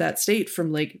keep that state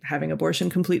from like having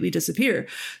abortion completely disappear.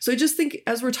 So I just think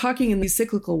as we're talking in these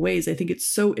cyclical ways, I think it's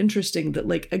so interesting that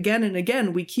like again and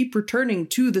again, we keep returning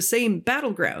to the same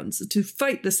battlegrounds to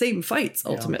fight the same fights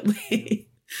ultimately.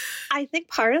 I think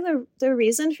part of the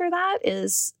reason for that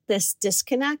is this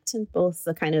disconnect in both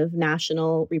the kind of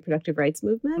national reproductive rights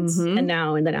movements and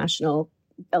now in the national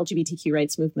LGBTQ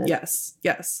rights movement.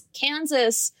 Yes.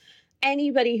 Kansas,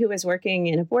 anybody who was working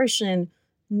in abortion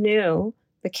knew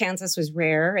that Kansas was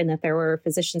rare and that there were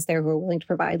physicians there who were willing to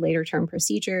provide later term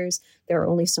procedures. There were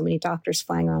only so many doctors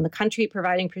flying around the country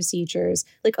providing procedures.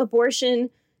 Like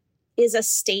abortion is a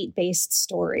state-based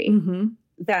story.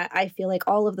 That I feel like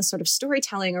all of the sort of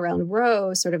storytelling around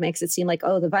Roe sort of makes it seem like,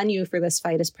 oh, the venue for this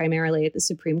fight is primarily at the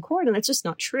Supreme Court. And that's just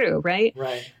not true, right?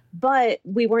 Right. But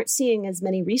we weren't seeing as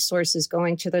many resources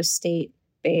going to those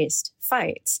state-based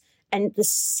fights. And the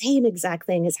same exact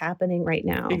thing is happening right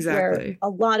now. Exactly. Where a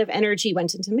lot of energy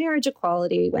went into marriage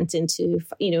equality, went into,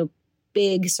 you know,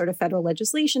 big sort of federal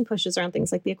legislation pushes around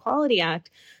things like the Equality Act.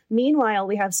 Meanwhile,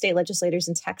 we have state legislators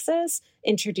in Texas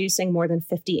introducing more than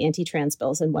 50 anti-trans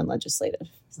bills in one legislative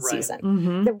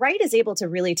season. The right is able to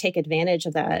really take advantage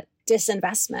of that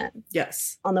disinvestment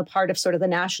on the part of sort of the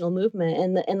national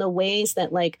movement and the ways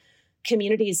that like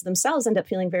communities themselves end up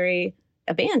feeling very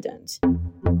abandoned.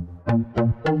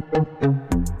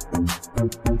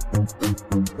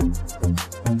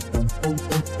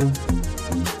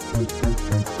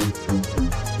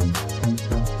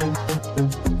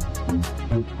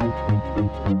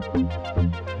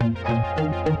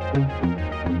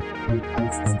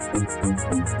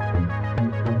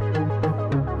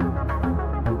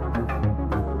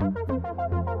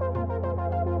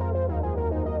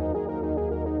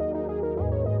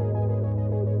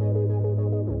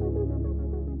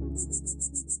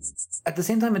 At the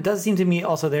same time, it does seem to me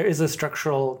also there is a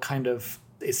structural kind of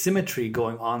asymmetry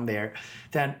going on there,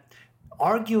 that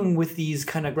arguing with these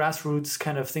kind of grassroots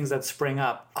kind of things that spring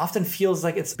up often feels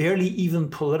like it's barely even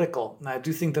political. And I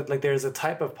do think that like there's a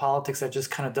type of politics that just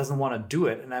kind of doesn't want to do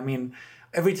it. And I mean,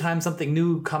 every time something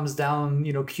new comes down,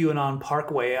 you know, QAnon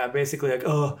Parkway, I'm basically like,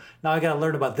 oh, now I got to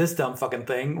learn about this dumb fucking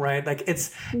thing, right? Like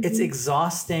it's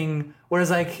exhausting. Whereas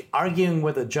like arguing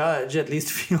with a judge at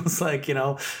least feels like, you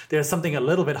know, there's something a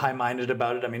little bit high-minded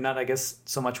about it. I mean, not, I guess,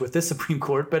 so much with this Supreme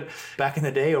Court, but back in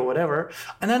the day or whatever.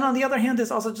 And then on the other hand,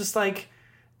 there's also just like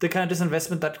the kind of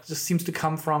disinvestment that just seems to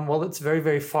come from, well, it's very,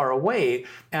 very far away.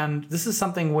 And this is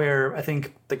something where I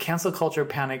think the cancel culture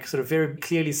panic sort of very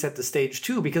clearly set the stage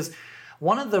too, because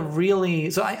one of the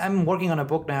really, so I'm working on a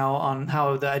book now on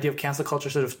how the idea of cancel culture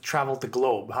sort of traveled the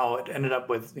globe, how it ended up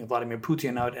with Vladimir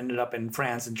Putin, how it ended up in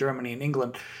France and Germany and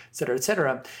England, et cetera, et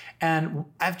cetera. And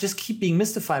I just keep being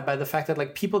mystified by the fact that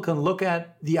like people can look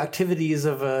at the activities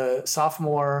of a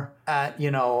sophomore at,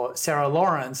 you know, Sarah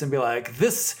Lawrence and be like,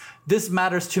 this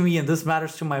matters to me and this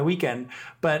matters to my weekend.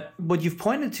 But what you've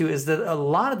pointed to is that a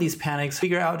lot of these panics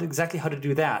figure out exactly how to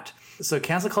do that. So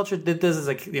cancel culture did this is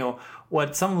like,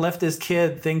 what some leftist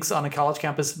kid thinks on a college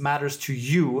campus matters to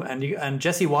you, and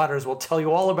Jesse Waters will tell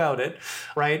you all about it,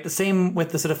 right? The same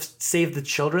with the sort of save the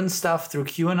children stuff through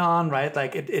QAnon, right?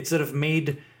 Like it sort of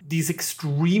made these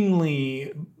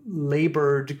extremely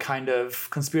labored kind of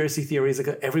conspiracy theories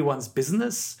like everyone's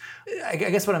business. I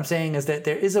guess what I'm saying is that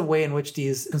there is a way in which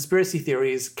these conspiracy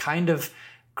theories kind of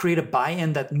create a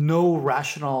buy-in that no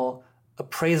rational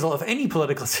appraisal of any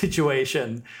political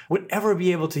situation would ever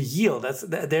be able to yield.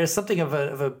 There's something of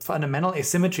a fundamental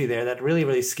asymmetry there that really,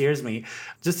 really scares me.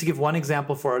 Just to give one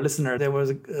example for our listener, there was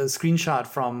a screenshot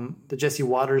from the Jesse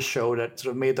Waters show that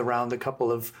sort of made the round a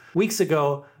couple of weeks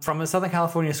ago from a Southern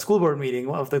California school board meeting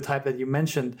of the type that you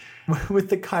mentioned with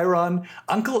the Chiron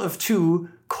uncle of two,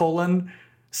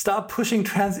 stop pushing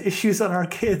trans issues on our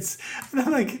kids. And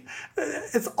I'm like,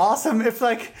 it's awesome if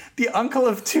like the uncle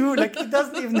of two, like he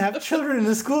doesn't even have children in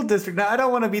the school district. Now, I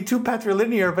don't want to be too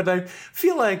patrilinear, but I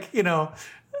feel like,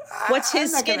 what's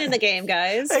his skin in the game,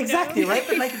 guys? Exactly, right?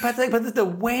 But the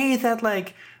way that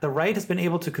like the right has been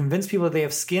able to convince people that they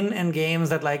have skin in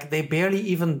games that like they barely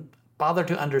even bother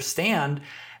to understand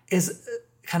is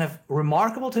kind of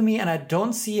remarkable to me. And I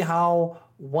don't see how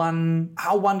one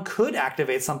could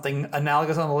activate something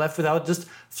analogous on the left without just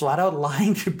flat out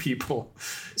lying to people.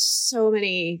 So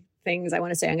many things I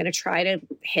want to say. I'm going to try to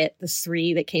hit the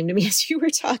three that came to me as you were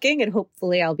talking, and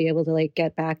hopefully I'll be able to like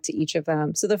get back to each of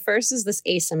them. So the first is this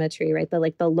asymmetry, right?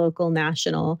 The local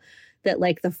national, that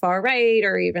like the far right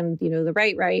or even, the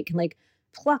right can like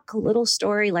pluck a little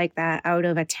story like that out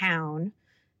of a town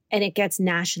and it gets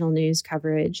national news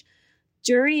coverage.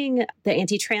 During the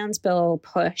anti-trans bill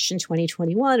push in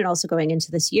 2021 and also going into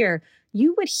this year,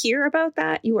 you would hear about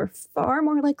that. You are far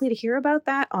more likely to hear about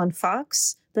that on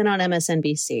Fox than on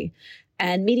MSNBC.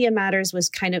 And Media Matters was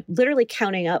kind of literally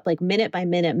counting up like minute by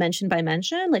minute, mention by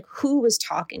mention, like who was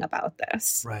talking about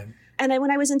this. Right. And when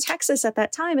I was in Texas at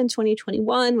that time in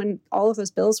 2021, when all of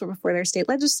those bills were before their state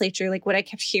legislature, like what I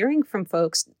kept hearing from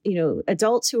folks,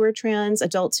 adults who were trans,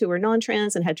 adults who were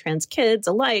non-trans and had trans kids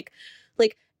alike,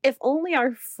 like, if only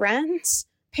our friends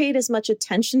paid as much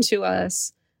attention to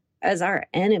us as our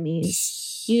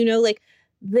enemies, like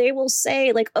they will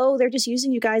say like, oh, they're just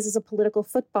using you guys as a political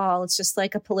football. It's just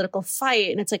like a political fight.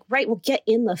 And it's like, right, well, get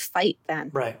in the fight then.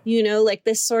 Right. Like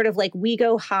this sort of like, we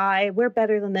go high, we're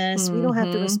better than this. Mm-hmm. We don't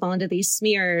have to respond to these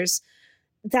smears.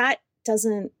 That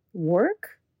doesn't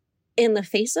work in the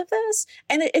face of this.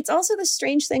 And it's also the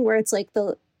strange thing where it's like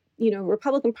the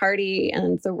Republican Party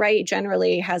and the right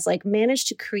generally has like managed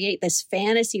to create this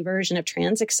fantasy version of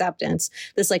trans acceptance,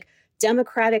 this like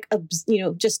democratic,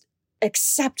 just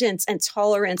acceptance and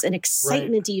tolerance and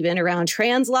excitement even around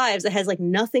trans lives that has like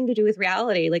nothing to do with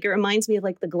reality. Like it reminds me of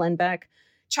like the Glenn Beck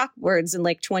chalkboards in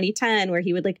like 2010 where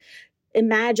he would like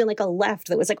imagine like a left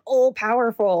that was like all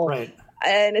powerful. Right.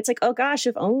 And it's like, oh gosh,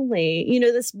 if only,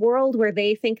 this world where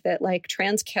they think that like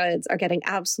trans kids are getting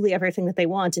absolutely everything that they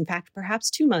want. In fact,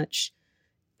 perhaps too much,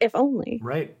 if only.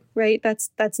 Right. Right.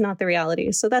 That's not the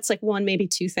reality. So that's like one, maybe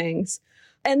two things.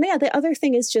 And yeah, the other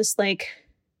thing is just like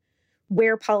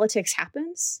where politics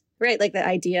happens, right? Like the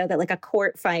idea that like a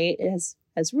court fight has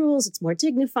rules, it's more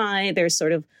dignified. There's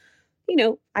sort of,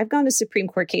 I've gone to Supreme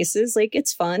Court cases. Like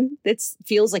it's fun. It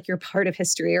feels like you're part of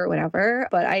history or whatever.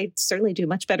 But I certainly do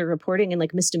much better reporting in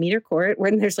like misdemeanor court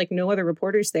when there's like no other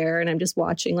reporters there. And I'm just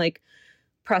watching like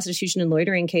prostitution and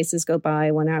loitering cases go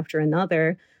by one after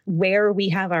another, where we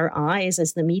have our eyes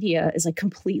as the media is like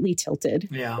completely tilted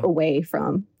away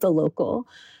from the local.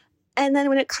 And then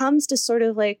when it comes to sort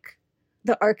of like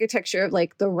the architecture of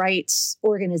like the rights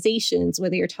organizations,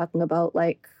 whether you're talking about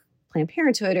like Planned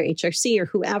Parenthood or HRC or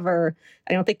whoever,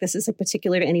 I don't think this is like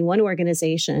particular to any one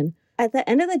organization. At the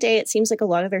end of the day, it seems like a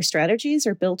lot of their strategies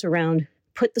are built around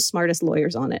put the smartest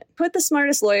lawyers on it. Put the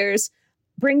smartest lawyers,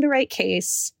 bring the right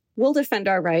case, we'll defend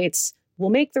our rights, we'll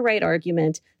make the right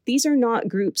argument. These are not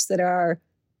groups that are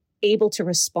able to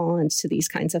respond to these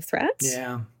kinds of threats.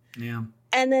 Yeah.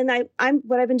 And then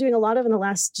what I've been doing a lot of in the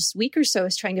last just week or so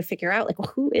is trying to figure out like,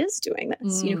 well, who is doing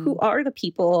this? Who are the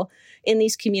people in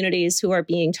these communities who are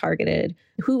being targeted?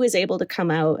 Who is able to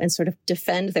come out and sort of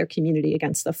defend their community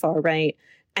against the far right?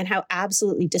 And how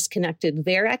absolutely disconnected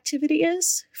their activity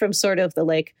is from sort of the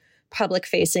like public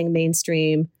facing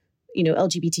mainstream,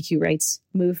 LGBTQ rights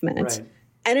movement. Right.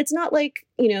 And it's not like,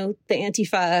 the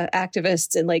Antifa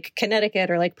activists in like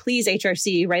Connecticut are like, please,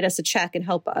 HRC, write us a check and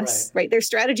help us, right? Their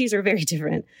strategies are very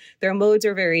different. Their modes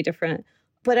are very different.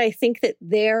 But I think that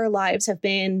their lives have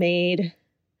been made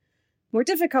more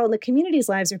difficult and the community's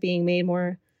lives are being made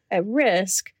more at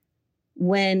risk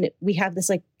when we have this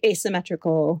like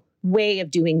asymmetrical way of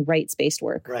doing rights-based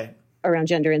work. Right. around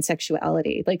gender and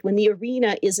sexuality. Like when the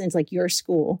arena isn't like your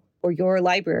school or your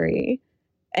library,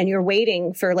 and you're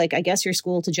waiting for like, I guess your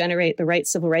school to generate the right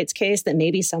civil rights case that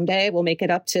maybe someday will make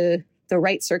it up to the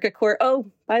right circuit court.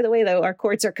 Oh, by the way, though, our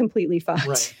courts are completely fucked.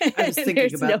 Right. I was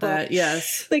thinking about that.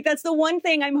 Yes. Like that's the one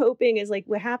thing I'm hoping is like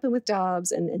what happened with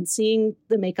Dobbs and seeing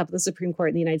the makeup of the Supreme Court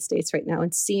in the United States right now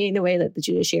and seeing the way that the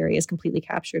judiciary is completely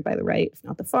captured by the right, if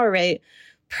not the far right,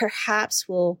 perhaps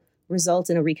will result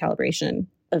in a recalibration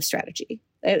of strategy.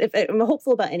 If I'm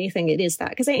hopeful about anything, it is that,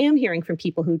 because I am hearing from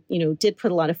people who, did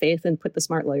put a lot of faith and put the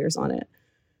smart lawyers on it,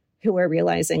 who are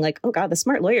realizing like, oh God, the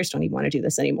smart lawyers don't even want to do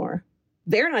this anymore.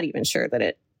 They're not even sure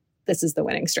that this is the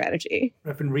winning strategy.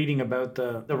 I've been reading about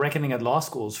the reckoning at law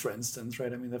schools, for instance,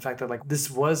 right? I mean, the fact that like this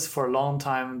was for a long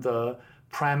time the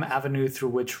prime avenue through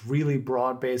which really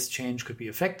broad-based change could be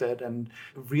effected and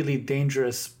really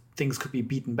dangerous things could be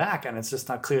beaten back. And it's just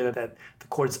not clear that the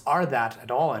courts are that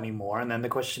at all anymore. And then the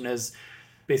question is,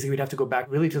 basically, we'd have to go back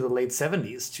really to the late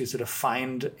 70s to sort of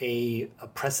find a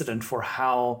precedent for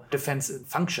how defense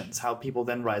functions, how people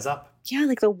then rise up. Yeah,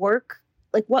 like the work,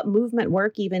 like what movement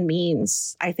work even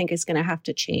means, I think is going to have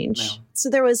to change. Yeah. So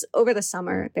there was, over the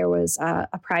summer, there was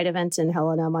a Pride event in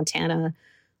Helena, Montana,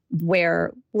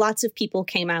 where lots of people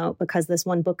came out because this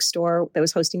one bookstore that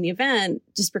was hosting the event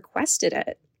just requested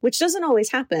it, which doesn't always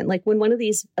happen. Like when one of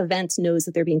these events knows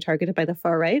that they're being targeted by the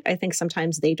far right, I think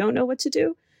sometimes they don't know what to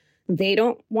do. They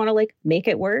don't want to like make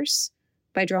it worse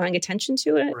by drawing attention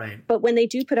to it. Right. But when they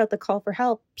do put out the call for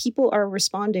help, people are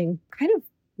responding kind of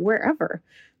wherever.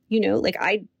 Like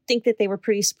I think that they were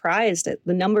pretty surprised at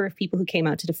the number of people who came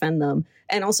out to defend them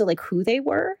and also like who they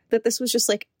were, that this was just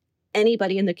like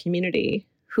anybody in the community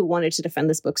who wanted to defend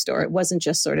this bookstore. It wasn't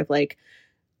just sort of like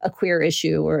a queer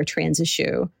issue or a trans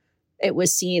issue. It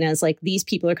was seen as like, these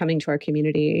people are coming to our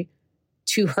community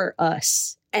to hurt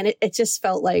us. And it just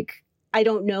felt like, I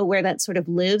don't know where that sort of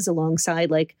lives alongside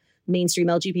like mainstream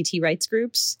LGBT rights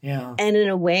groups. Yeah. And in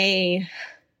a way,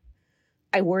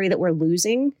 I worry that we're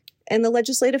losing in the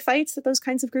legislative fights that those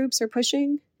kinds of groups are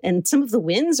pushing. And some of the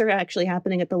wins are actually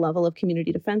happening at the level of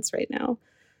community defense right now,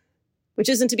 which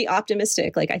isn't to be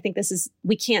optimistic. Like, I think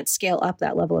we can't scale up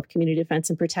that level of community defense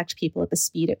and protect people at the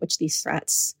speed at which these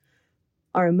threats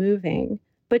are moving.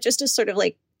 But just to sort of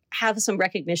like have some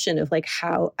recognition of like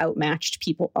how outmatched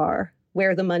people are,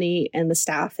 where the money and the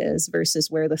staff is versus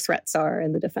where the threats are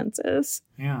and the defense is.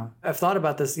 Yeah. I've thought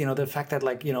about this, the fact that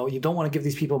like, you don't want to give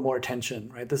these people more attention,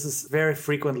 right? This is very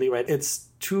frequently, right? It's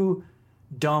too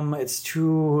dumb, it's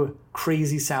too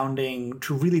crazy sounding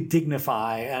to really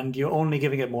dignify, and you're only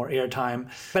giving it more airtime.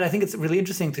 But I think it's really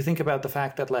interesting to think about the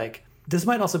fact that like, this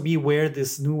might also be where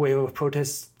this new wave of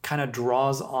protests kind of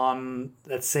draws on,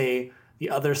 let's say, the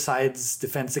other side's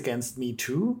defense against Me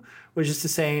Too, which is to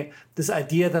say this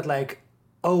idea that like,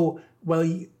 oh, well,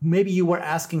 maybe you were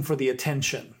asking for the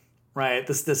attention, right?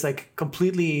 This like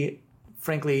completely,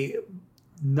 frankly,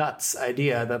 nuts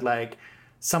idea that like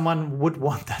someone would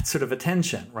want that sort of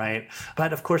attention, right?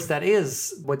 But of course, that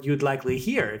is what you'd likely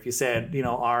hear if you said,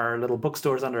 our little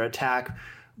bookstore's under attack.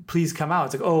 Please come out.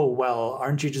 It's like, oh, well,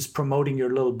 aren't you just promoting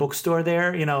your little bookstore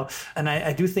there? And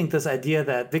I do think this idea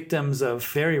that victims of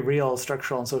very real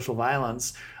structural and social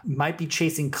violence might be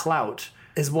chasing clout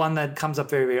is one that comes up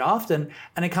very, very often.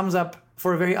 And it comes up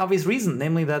for a very obvious reason,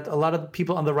 namely that a lot of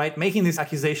people on the right making these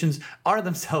accusations are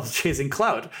themselves chasing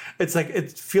clout. It's like,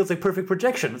 it feels like perfect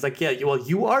projection. It's like, yeah,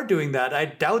 you are doing that. I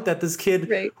doubt that this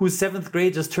kid whose 7th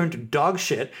grade just turned to dog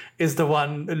shit is the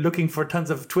one looking for tons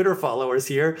of Twitter followers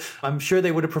here. I'm sure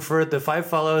they would have preferred the 5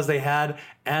 followers they had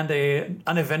and a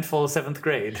uneventful 7th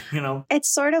grade, It's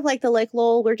sort of like the like,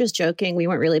 lol, we're just joking, we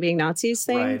weren't really being Nazis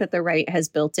thing that the right has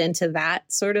built into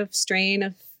that sort of strain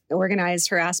of organized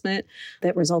harassment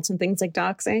that results in things like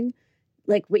doxing.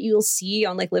 Like what you'll see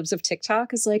on like libs of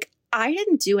TikTok is like, I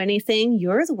didn't do anything.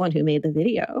 You're the one who made the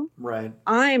video. Right.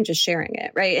 I'm just sharing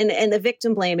it. Right. And the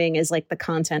victim blaming is like the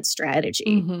content strategy.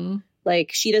 Mm-hmm.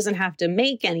 Like she doesn't have to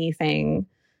make anything.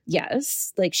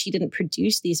 Yes. Like she didn't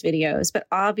produce these videos, but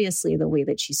obviously the way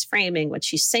that she's framing what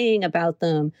she's saying about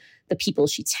them, the people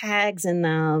she tags in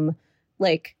them,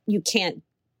 like you can't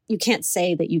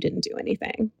say that you didn't do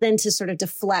anything. Then to sort of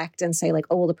deflect and say like,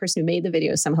 oh, well, the person who made the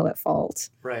video is somehow at fault.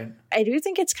 Right. I do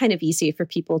think it's kind of easy for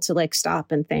people to like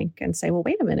stop and think and say, well,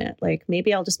 wait a minute, like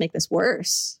maybe I'll just make this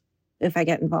worse if I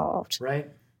get involved. Right.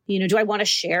 Do I want to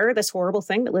share this horrible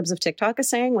thing that Libs of TikTok is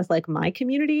saying with like my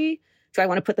community? Do I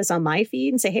want to put this on my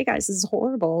feed and say, hey guys, this is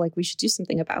horrible. Like we should do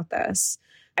something about this.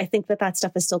 I think that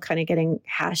stuff is still kind of getting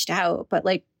hashed out. But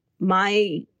like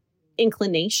my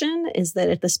inclination is that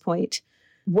at this point,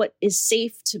 what is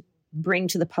safe to bring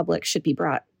to the public should be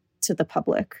brought to the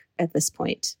public at this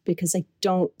point, because I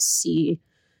don't see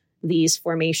these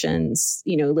formations,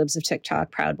 Libs of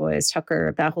TikTok, Proud Boys,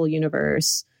 Tucker, that whole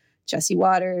universe, Jesse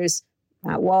Waters,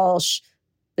 Matt Walsh,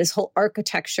 this whole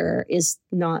architecture is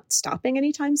not stopping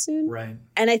anytime soon. Right.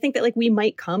 And I think that we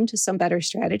might come to some better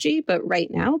strategy, but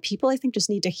right now people I think just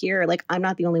need to hear, I'm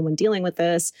not the only one dealing with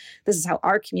this. This is how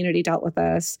our community dealt with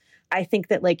us. I think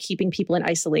that keeping people in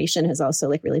isolation has also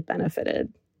really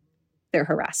benefited their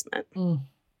harassment.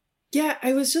 Yeah,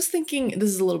 I was just thinking,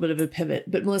 this is a little bit of a pivot,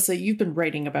 but Melissa, you've been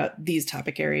writing about these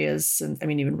topic areas. And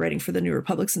you've been writing for the New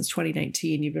Republic since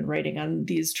 2019. You've been writing on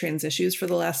these trans issues for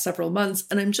the last several months.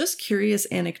 And I'm just curious,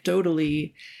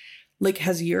 anecdotally,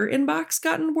 has your inbox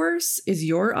gotten worse? Is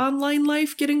your online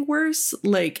life getting worse?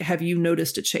 Have you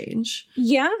noticed a change?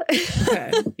 Yeah.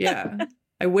 Okay. Yeah.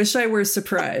 I wish I were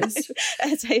surprised.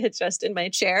 As I adjust in my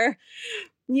chair.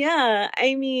 Yeah.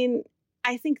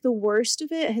 I think the worst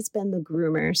of it has been the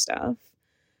groomer stuff,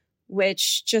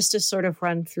 which just to sort of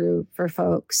run through for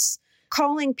folks,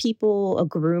 calling people a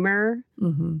groomer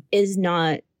is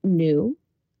not new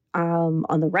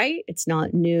on the right. It's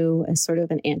not new as sort of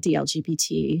an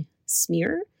anti-LGBT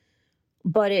smear,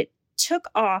 but it took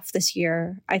off this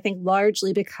year, I think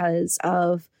largely because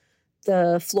of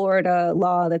the Florida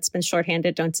law that's been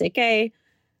shorthanded, Don't Say Gay,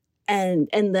 and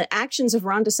the actions of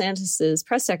Ron DeSantis's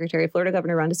press secretary, Florida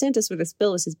Governor Ron DeSantis, where this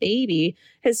bill was his baby.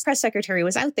 His press secretary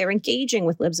was out there engaging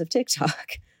with Libs of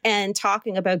TikTok and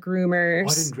talking about groomers.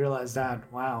 Oh, I didn't realize that.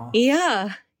 Wow.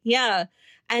 Yeah. Yeah.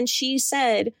 And she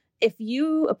said, if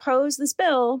you oppose this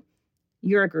bill,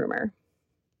 you're a groomer.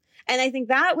 And I think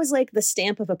that was the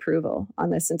stamp of approval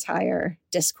on this entire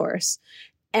discourse.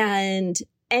 And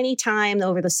anytime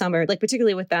over the summer,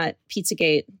 particularly with that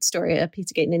Pizzagate story,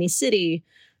 Pizzagate in any city,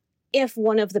 if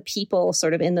one of the people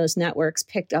sort of in those networks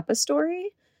picked up a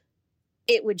story,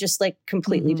 it would just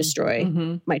completely destroy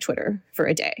my Twitter for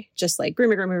a day. Just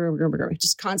groomer,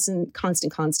 just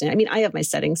constant. I have my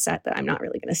settings set that I'm not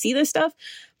really going to see this stuff,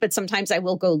 but sometimes I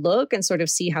will go look and sort of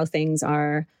see how things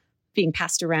are being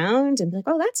passed around and be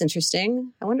oh, that's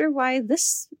interesting. I wonder why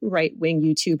this right-wing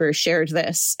YouTuber shared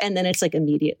this. And then it's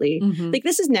immediately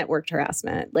this is networked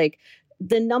harassment.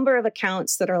 The number of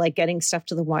accounts that are getting stuff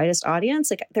to the widest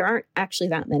audience, there aren't actually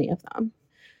that many of them,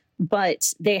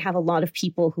 but they have a lot of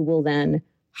people who will then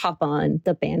hop on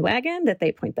the bandwagon that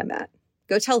they point them at.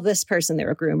 Go tell this person they're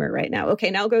a groomer right now.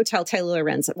 Okay, now go tell Taylor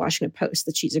Lorenz at Washington Post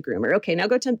that she's a groomer. Okay, now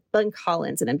go to Ben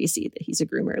Collins at NBC that he's a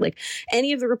groomer.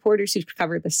 Any of the reporters who've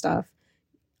covered this stuff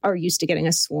are used to getting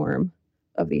a swarm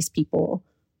of these people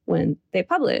when they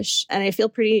publish. And I feel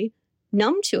pretty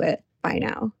numb to it by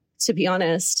now. To be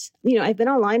honest, I've been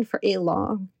online for a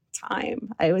long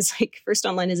time. I was first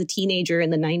online as a teenager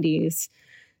in the 90s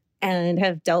and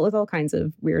have dealt with all kinds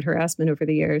of weird harassment over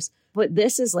the years. But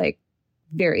this is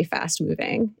very fast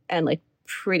moving and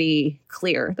pretty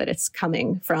clear that it's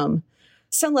coming from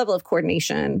some level of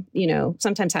coordination,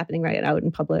 sometimes happening right out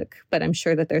in public. But I'm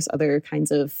sure that there's other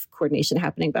kinds of coordination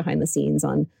happening behind the scenes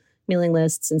on mailing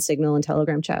lists and Signal and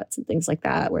Telegram chats and things like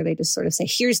that, where they just sort of say,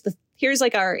 here's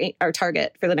our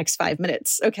target for the next 5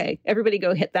 minutes. Okay, everybody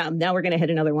go hit them. Now we're going to hit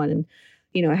another one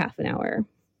in, a half an hour.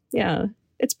 Yeah,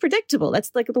 it's predictable. That's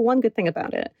the one good thing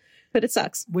about it, but it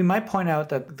sucks. We might point out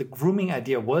that the grooming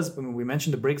idea was, we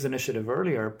mentioned the Briggs Initiative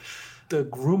earlier, the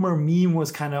groomer meme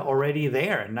was kind of already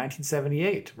there in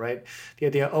 1978, right? The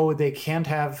idea, they can't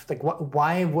have,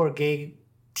 why were gay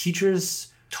teachers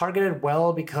targeted?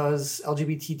 Well, because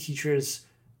LGBT teachers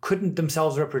couldn't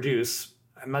themselves reproduce.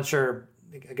 I'm not sure,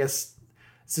 I guess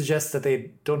suggests that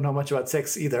they don't know much about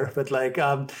sex either, but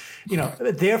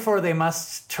therefore they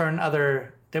must turn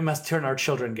our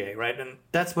children gay, right? And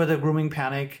that's where the grooming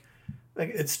panic,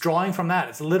 it's drawing from that.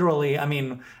 It's literally, I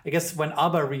guess when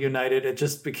ABBA reunited, it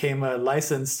just became a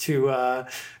license to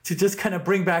just kind of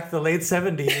bring back the late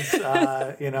 70s,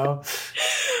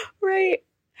 Right.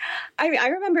 I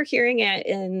remember hearing it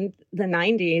in the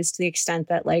 90s to the extent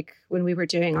that when we were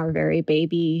doing our very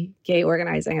baby gay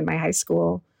organizing in my high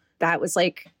school, that was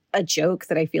a joke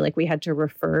that I feel we had to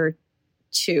refer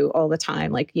to all the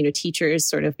time. Teachers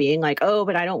sort of being oh,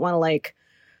 but I don't want to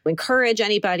encourage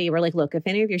anybody. We're look, if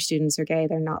any of your students are gay,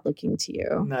 they're not looking to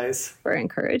you for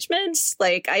encouragement.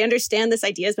 I understand this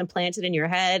idea has been planted in your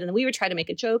head, and we would try to make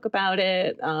a joke about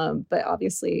it. But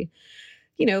obviously,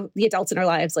 the adults in our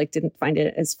lives didn't find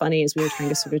it as funny as we were trying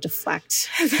to sort of deflect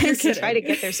to try to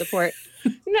get their support.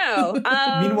 No.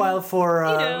 Meanwhile, for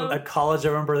at college, I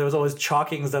remember there was always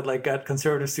chalkings that got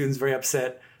conservative students very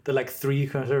upset. the like 3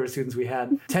 conservative students we had,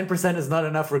 10% is not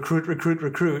enough,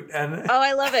 recruit. And oh,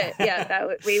 I love it. Yeah,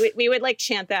 we would like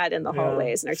chant that in the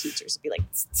hallways, and our teachers would be like,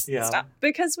 stop.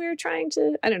 Because we were trying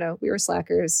to, I don't know, we were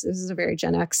slackers. This is a very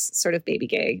Gen X sort of baby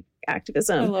gay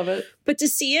activism. I love it. But to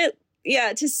see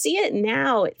it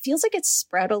now, it feels like it's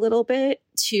spread a little bit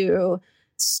to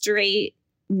straight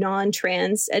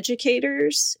non-trans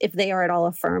educators. If they are at all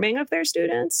affirming of their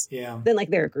students, then like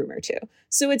they're a groomer too.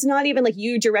 So it's not even like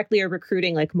you directly are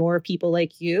recruiting like more people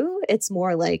like you. It's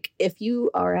more like if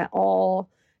you are at all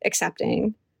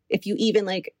accepting, if you even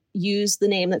like use the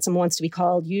name that someone wants to be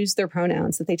called, use their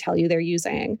pronouns that they tell you they're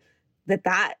using,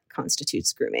 that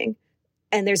constitutes grooming.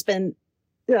 And there's been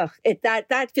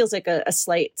that feels like a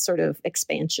slight sort of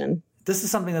expansion. This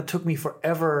is something that took me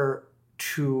forever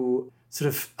to sort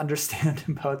of understand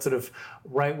about sort of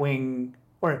right-wing,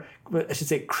 or I should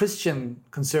say Christian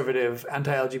conservative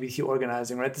anti-LGBT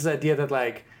organizing, right? This idea that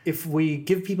like, if we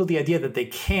give people the idea that they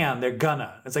can, they're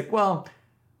gonna. It's like, well,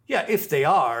 yeah, if they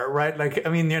are, right? Like, I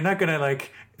mean, you're not gonna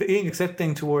like, being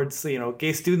accepting towards,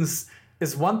 gay students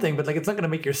is one thing, but like, it's not gonna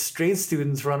make your straight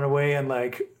students run away and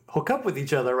like hook up with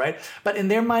each other, right? But in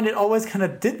their mind, it always kind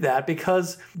of did that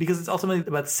because it's ultimately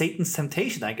about Satan's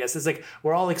temptation, I guess. It's like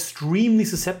we're all extremely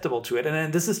susceptible to it. And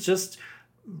then this is just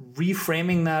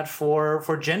reframing that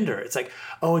for gender. It's like,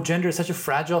 oh, gender is such a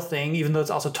fragile thing, even though it's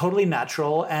also totally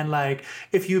natural. And like,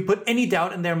 if you put any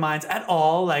doubt in their minds at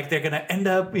all, like they're going to end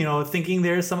up, thinking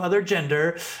there's some other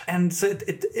gender. And so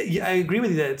I agree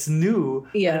with you that it's new.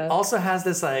 Yeah. But it also has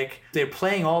this like, they're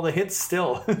playing all the hits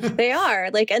still. They are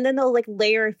like, and then they'll like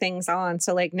layer things on.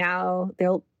 So like now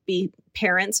there'll be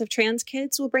parents of trans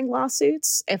kids will bring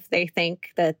lawsuits if they think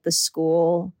that the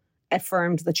school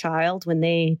affirmed the child when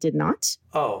they did not.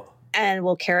 Oh. And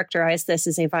will characterize this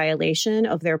as a violation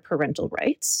of their parental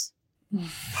rights.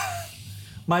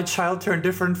 My child turned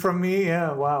different from me.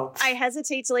 Yeah, wow. I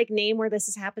hesitate to like name where this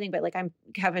is happening, but like I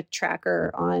have a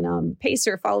tracker on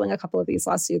Pacer following a couple of these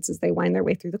lawsuits as they wind their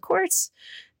way through the courts.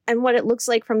 And what it looks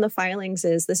like from the filings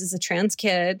is this is a trans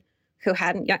kid who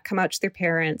hadn't yet come out to their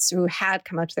parents, who had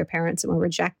come out to their parents and were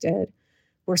rejected.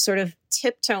 We're sort of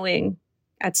tiptoeing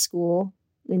at school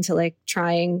into like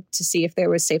trying to see if there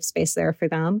was safe space there for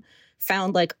them,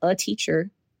 found like a teacher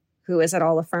who is at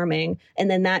all affirming. And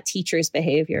then that teacher's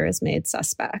behavior is made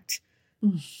suspect.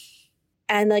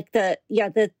 And like the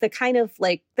kind of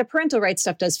like the parental rights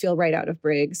stuff does feel right out of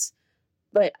Briggs.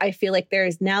 But I feel like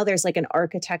there's like an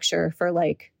architecture for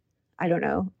like, I don't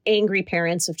know, angry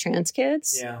parents of trans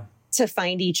kids to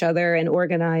find each other and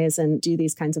organize and do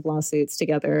these kinds of lawsuits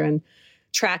together and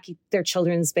track their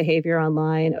children's behavior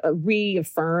online,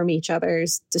 reaffirm each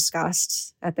other's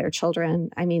disgust at their children.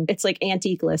 I mean, it's like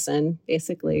anti-glisten,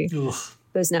 basically. Ugh.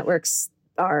 Those networks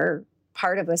are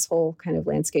part of this whole kind of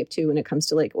landscape, too, when it comes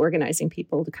to like organizing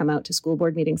people to come out to school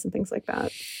board meetings and things like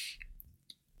that.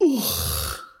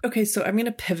 Okay, so I'm going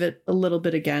to pivot a little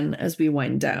bit again as we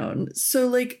wind down. So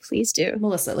like, please do.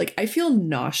 Melissa, like I feel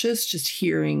nauseous just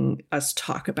hearing us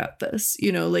talk about this,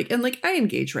 like, and like I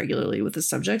engage regularly with the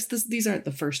subjects. These aren't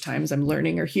the first times I'm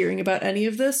learning or hearing about any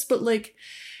of this, but like,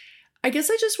 I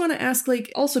guess I just want to ask,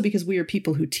 like, also because we are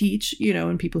people who teach,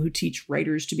 and people who teach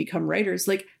writers to become writers,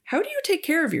 like, how do you take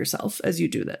care of yourself as you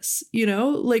do this?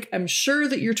 Like, I'm sure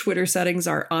that your Twitter settings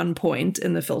are on point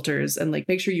in the filters and like,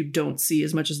 make sure you don't see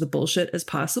as much as the bullshit as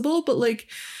possible. But like,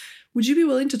 would you be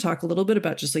willing to talk a little bit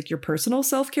about just like your personal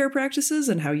self-care practices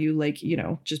and how you like,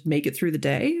 just make it through the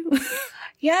day?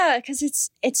 Yeah, because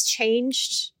it's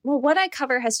changed. Well, what I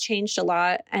cover has changed a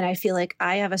lot. And I feel like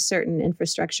I have a certain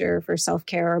infrastructure for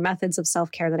self-care or methods of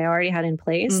self-care that I already had in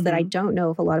place that I don't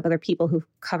know if a lot of other people who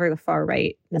cover the far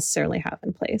right necessarily have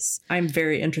in place. I'm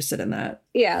very interested in that.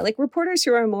 Yeah, like reporters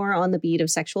who are more on the beat of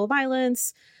sexual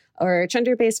violence or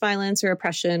gender-based violence or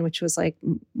oppression, which was like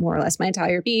more or less my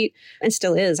entire beat and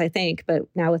still is, I think. But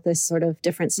now with this sort of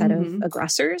different set of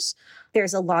aggressors,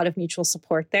 there's a lot of mutual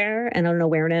support there and an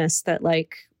awareness that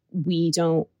like we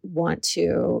don't want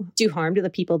to do harm to the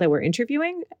people that we're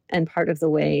interviewing. And part of the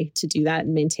way to do that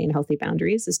and maintain healthy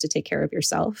boundaries is to take care of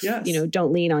yourself. Yes.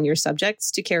 Don't lean on your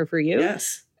subjects to care for you.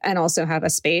 Yes. And also have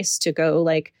a space to go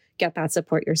like get that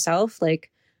support yourself. Like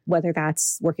whether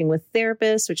that's working with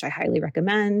therapists, which I highly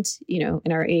recommend,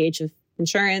 in our age of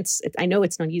insurance. I know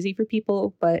it's not easy for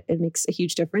people, but it makes a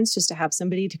huge difference just to have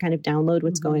somebody to kind of download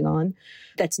what's going on.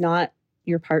 That's not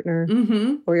your partner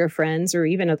or your friends or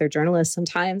even other journalists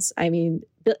sometimes. I mean,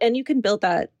 and you can build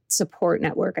that support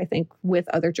network, I think, with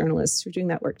other journalists who are doing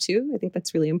that work too. I think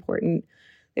that's really important.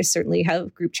 I certainly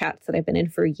have group chats that I've been in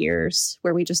for years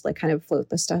where we just like kind of float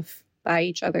the stuff by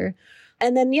each other.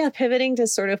 And then, pivoting to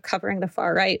sort of covering the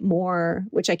far right more,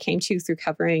 which I came to through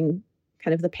covering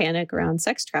kind of the panic around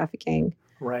sex trafficking.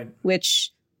 Right.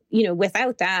 Which,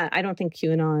 without that, I don't think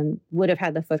QAnon would have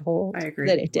had the foothold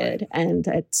that it did. Right. And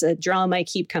it's a drum I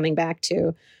keep coming back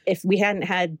to. If we hadn't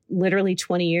had literally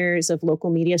 20 years of local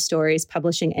media stories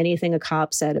publishing anything a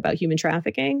cop said about human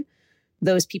trafficking,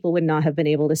 those people would not have been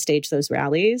able to stage those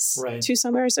rallies 2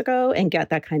 summers ago and get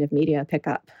that kind of media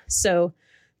pickup. So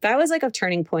that was like a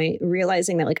turning point,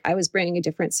 realizing that like I was bringing a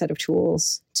different set of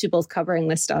tools to both covering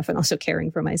this stuff and also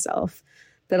caring for myself.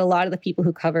 That a lot of the people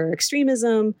who cover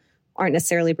extremism aren't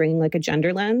necessarily bringing like a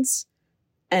gender lens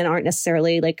and aren't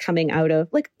necessarily like coming out of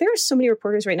like, there are so many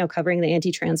reporters right now covering the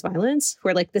anti-trans violence who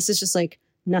are like, this is just like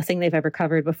nothing they've ever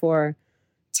covered before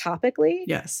topically.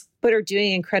 Yes. But are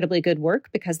doing incredibly good work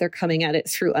because they're coming at it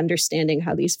through understanding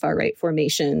how these far right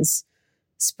formations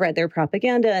spread their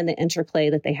propaganda and the interplay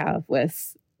that they have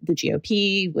with the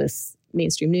GOP, with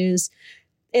mainstream news.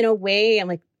 In a way, I'm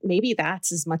like, maybe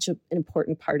that's as much an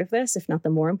important part of this, if not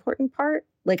the more important part.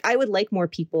 Like, I would like more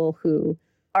people who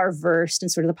are versed in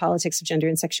sort of the politics of gender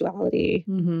and sexuality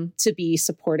to be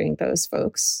supporting those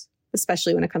folks,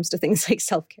 especially when it comes to things like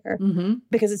self-care,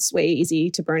 because it's way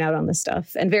easy to burn out on this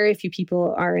stuff. And very few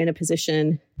people are in a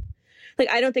position,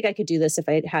 like, I don't think I could do this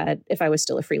if I was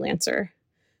still a freelancer.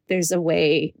 There's a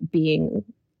way being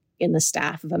in the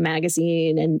staff of a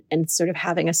magazine and sort of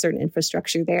having a certain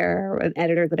infrastructure there, or an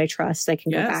editor that I trust I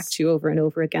can go back to over and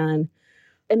over again.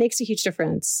 It makes a huge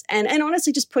difference. And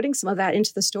honestly, just putting some of that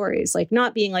into the stories, like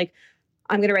not being like,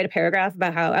 I'm going to write a paragraph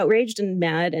about how outraged and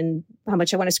mad and how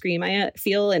much I want to scream I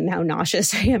feel and how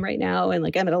nauseous I am right now. And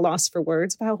like, I'm at a loss for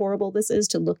words of how horrible this is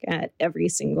to look at every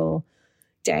single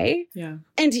day. Yeah.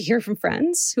 And to hear from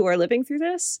friends who are living through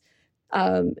this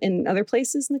in other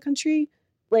places in the country.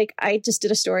 Like, I just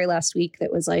did a story last week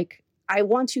that was like, I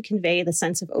want to convey the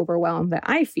sense of overwhelm that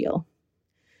I feel.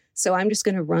 So I'm just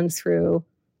going to run through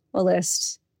a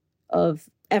list of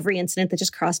every incident that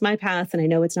just crossed my path. And I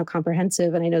know it's not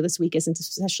comprehensive. And I know this week isn't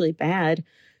especially bad.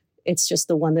 It's just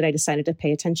the one that I decided to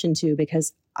pay attention to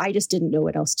because I just didn't know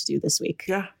what else to do this week.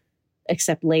 Yeah.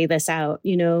 Except lay this out,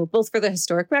 both for the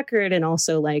historic record and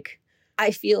also like,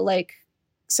 I feel like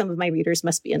some of my readers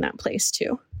must be in that place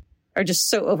too. Are just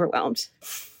so overwhelmed.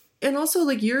 And also,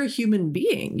 like, you're a human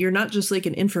being. You're not just like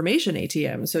an information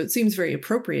ATM. So it seems very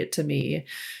appropriate to me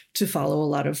to follow a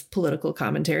lot of political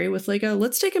commentary with like,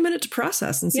 let's take a minute to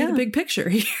process and see the big picture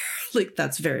here. Like,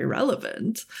 that's very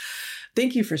relevant.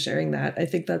 Thank you for sharing that. I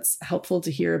think that's helpful to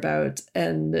hear about.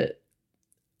 And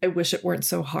I wish it weren't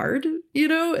so hard, and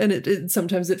it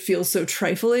sometimes it feels so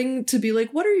trifling to be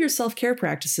like, what are your self-care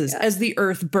practices as the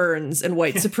earth burns and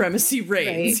white supremacy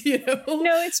reigns, No,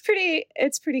 it's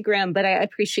pretty grim, but I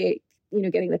appreciate,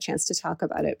 getting the chance to talk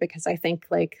about it because I think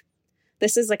like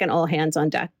this is like an all hands on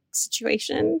deck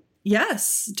situation.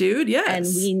 Yes, dude.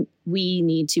 Yes. And we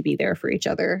need to be there for each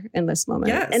other in this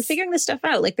moment and figuring this stuff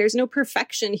out. Like, there's no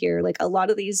perfection here. Like, a lot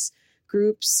of these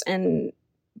groups and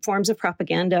forms of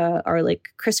propaganda are like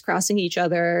crisscrossing each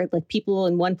other. Like, people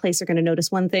in one place are going to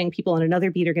notice one thing. People on another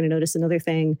beat are going to notice another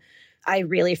thing. I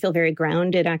really feel very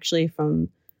grounded actually from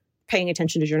paying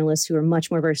attention to journalists who are much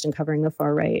more versed in covering the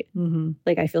far right.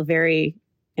 Like, I feel very,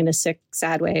 in a sick,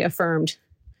 sad way, affirmed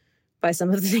by some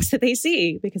of the things that they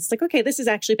see because it's like, okay, this has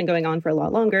actually been going on for a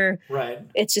lot longer. Right.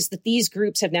 It's just that these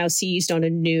groups have now seized on a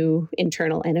new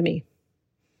internal enemy.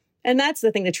 And that's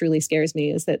the thing that truly scares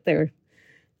me is that there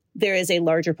is a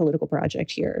larger political project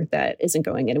here that isn't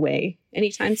going away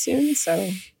anytime soon.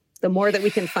 So the more that we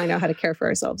can find out how to care for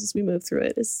ourselves as we move through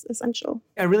it is essential.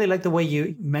 I really like the way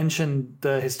you mentioned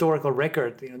the historical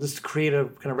record, just to create a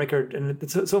kind of record. And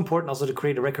it's so important also to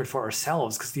create a record for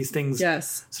ourselves because these things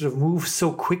sort of move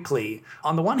so quickly.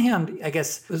 On the one hand, I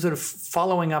guess, sort of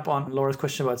following up on Laura's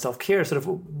question about self-care, sort of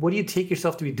what do you take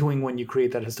yourself to be doing when you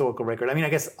create that historical record? I mean, I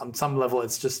guess on some level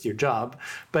it's just your job.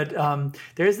 But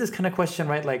there is this kind of question,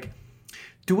 right? Like,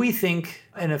 do we think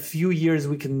in a few years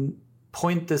we can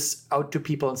point this out to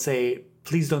people and say,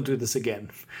 please don't do this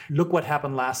again. Look what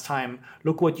happened last time.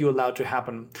 Look what you allowed to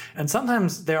happen. And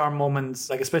sometimes there are moments,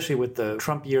 like especially with the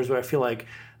Trump years, where I feel like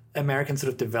Americans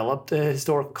sort of developed a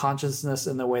historical consciousness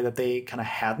in a way that they kind of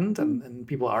hadn't. And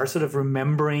people are sort of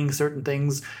remembering certain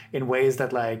things in ways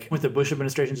that, like, with the Bush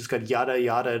administration just got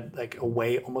yada, like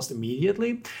away almost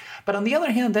immediately. But on the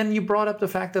other hand, then you brought up the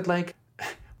fact that, like,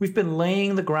 we've been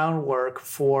laying the groundwork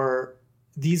for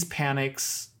these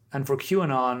panics and for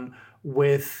QAnon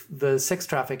with the sex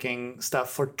trafficking stuff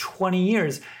for 20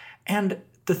 years. And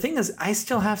the thing is, I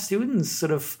still have students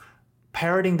sort of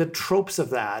parroting the tropes of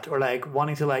that, or like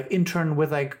wanting to like intern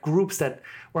with like groups that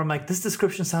where I'm like, this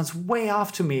description sounds way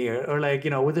off to me, or like,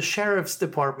 with the sheriff's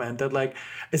department that like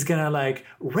is gonna like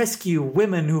rescue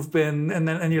women who've been,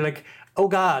 and you're like, oh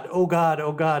God,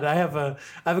 I have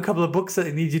a couple of books that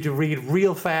I need you to read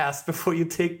real fast before you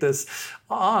take this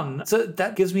on. So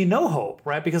that gives me no hope,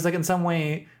 right? Because like in some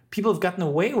way, people have gotten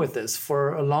away with this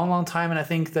for a long, long time. And I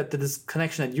think that this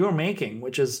connection that you're making,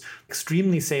 which is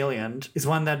extremely salient, is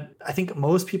one that I think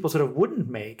most people sort of wouldn't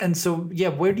make. And so, yeah,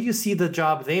 where do you see the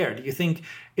job there? Do you think,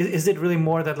 is it really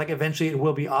more that like eventually it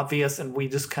will be obvious and we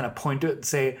just kind of point to it and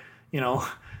say, you know,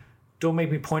 don't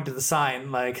make me point to the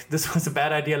sign, like this was a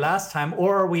bad idea last time?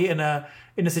 Or are we in a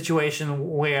situation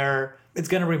where it's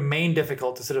going to remain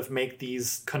difficult to sort of make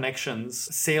these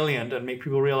connections salient and make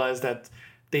people realize that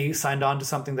they signed on to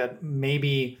something that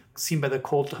maybe seen by the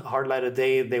cold hard light of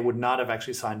day, they would not have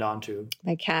actually signed on to?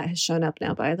 My cat has shown up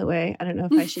now, by the way. I don't know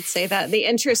if I should say that. In the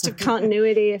interest of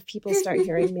continuity, if people start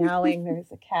hearing meowing,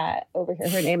 there's a cat over here.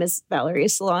 Her name is Valerie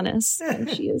Solanas, and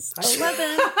she is 11.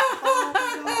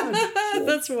 Oh,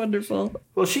 that's wonderful.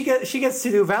 Well,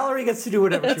 Valerie gets to do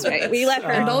whatever that's she right. wants. We let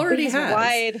her. Already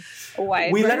has.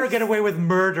 Wide. We let her get away with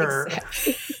murder.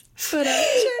 Exactly.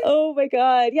 Oh my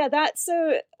God. Yeah, that's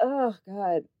so, oh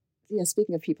God. Yeah,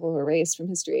 speaking of people who are erased from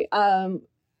history, I'm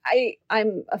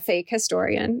a fake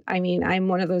historian. I mean, I'm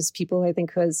one of those people I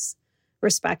think who has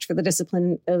respect for the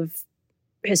discipline of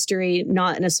history,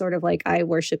 not in a sort of like I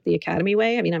worship the academy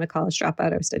way. I mean, I'm a college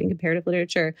dropout. I was studying comparative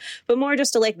literature, but more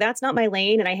just to like, that's not my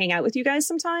lane. And I hang out with you guys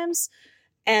sometimes.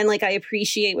 And like, I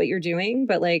appreciate what you're doing,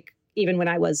 but like, even when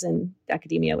I was in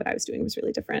academia, what I was doing was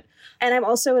really different. And I'm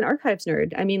also an archives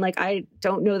nerd. I mean, like, I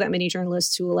don't know that many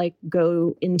journalists who will like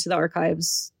go into the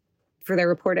archives for their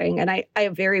reporting. And I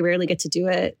very rarely get to do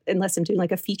it unless I'm doing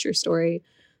like a feature story.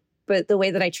 But the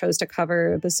way that I chose to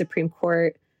cover the Supreme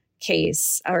Court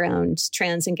case around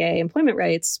trans and gay employment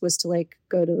rights was to like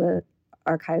go to the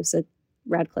archives at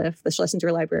Radcliffe, the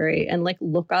Schlesinger Library, and like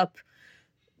look up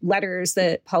letters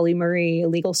that Polly Murray, a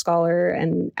legal scholar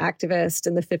and activist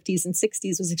in the 50s and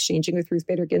 60s, was exchanging with Ruth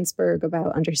Bader Ginsburg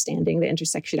about understanding the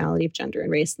intersectionality of gender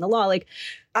and race in the law. Like,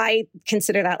 I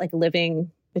consider that like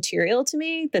living material to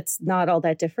me that's not all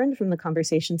that different from the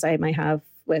conversations I might have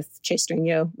with Chase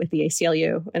Stringyo with the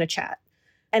ACLU in a chat.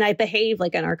 And I behave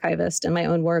like an archivist in my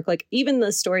own work. Like, even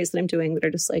the stories that I'm doing that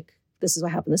are just like, this is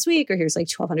what happened this week, or here's like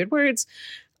 1,200 words,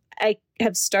 I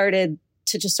have started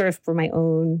to just sort of, for my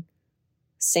own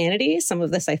sanity. Some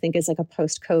of this I think is like a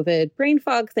post-COVID brain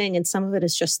fog thing. And some of it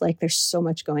is just like, there's so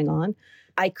much going on.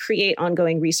 I create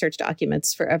ongoing research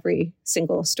documents for every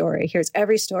single story. Here's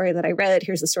every story that I read.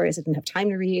 Here's the stories I didn't have time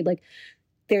to read. Like,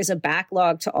 there's a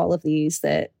backlog to all of these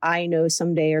that I know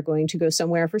someday are going to go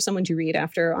somewhere for someone to read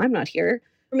after I'm not here.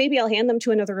 Or maybe I'll hand them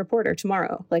to another reporter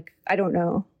tomorrow. Like, I don't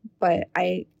know. But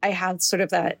I have sort of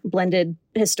that blended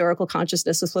historical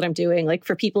consciousness with what I'm doing. Like,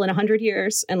 for people in 100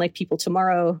 years and like people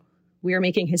tomorrow, we are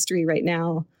making history right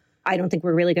now. I don't think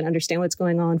we're really going to understand what's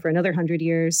going on for another 100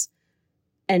 years.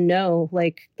 And no,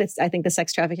 like this, I think the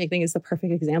sex trafficking thing is the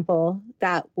perfect example.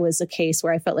 That was a case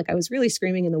where I felt like I was really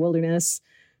screaming in the wilderness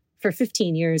for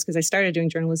 15 years because I started doing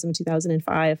journalism in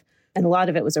 2005. And a lot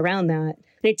of it was around that.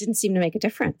 And it didn't seem to make a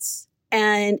difference.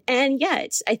 And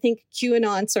yet I think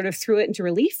QAnon sort of threw it into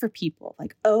relief for people.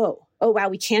 Like, oh, wow,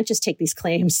 we can't just take these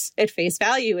claims at face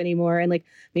value anymore. And like,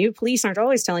 maybe police aren't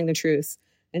always telling the truth.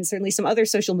 And certainly some other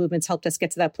social movements helped us get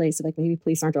to that place of like, maybe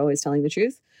police aren't always telling the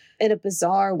truth. In a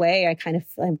bizarre way, I kind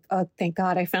of, oh, thank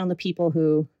God I found the people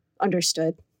who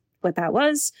understood what that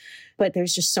was. But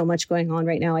there's just so much going on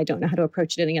right now. I don't know how to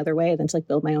approach it any other way than to like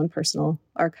build my own personal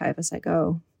archive as I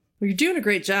go. Well, you're doing a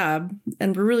great job,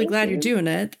 and we're really glad you're doing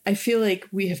it. I feel like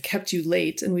we have kept you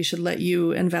late, and we should let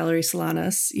you and Valerie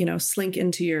Solanas, slink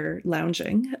into your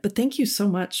lounging. But thank you so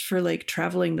much for like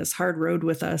traveling this hard road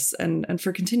with us, and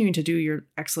for continuing to do your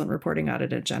excellent reporting on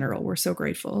it in general. We're so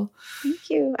grateful. Thank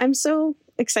you. I'm so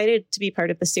excited to be part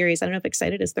of the series. I don't know if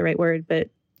excited is the right word, but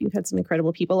you've had some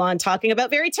incredible people on talking about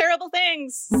very terrible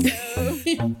things.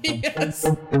 So. Yes.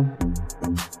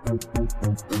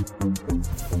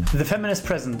 The Feminist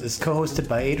Present is co-hosted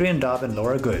by Adrian Daub and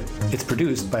Laura Good. It's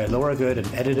produced by Laura Good and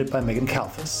edited by Megan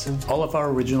Kalfas. All of our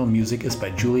original music is by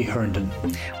Julie Herndon.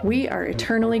 We are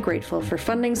eternally grateful for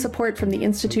funding support from the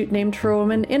Institute named for a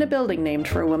woman in a building named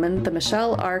for a woman, the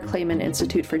Michelle R. Clayman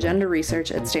Institute for Gender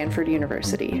Research at Stanford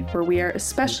University, where we are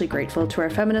especially grateful to our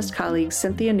feminist colleagues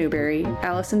Cynthia Newberry,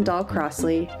 Allison Dahl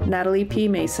Crossley, Natalie P.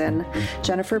 Mason,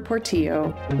 Jennifer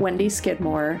Portillo, Wendy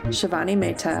Skidmore, Shivani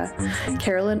Mehta,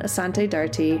 Carolyn Asante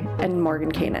Darty, and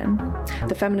Morgan Kanan.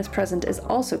 The Feminist Present is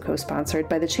also co-sponsored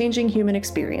by the Changing Human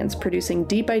Experience, producing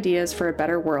deep ideas for a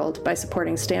better world by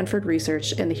supporting Stanford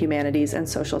research in the humanities and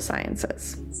social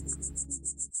sciences.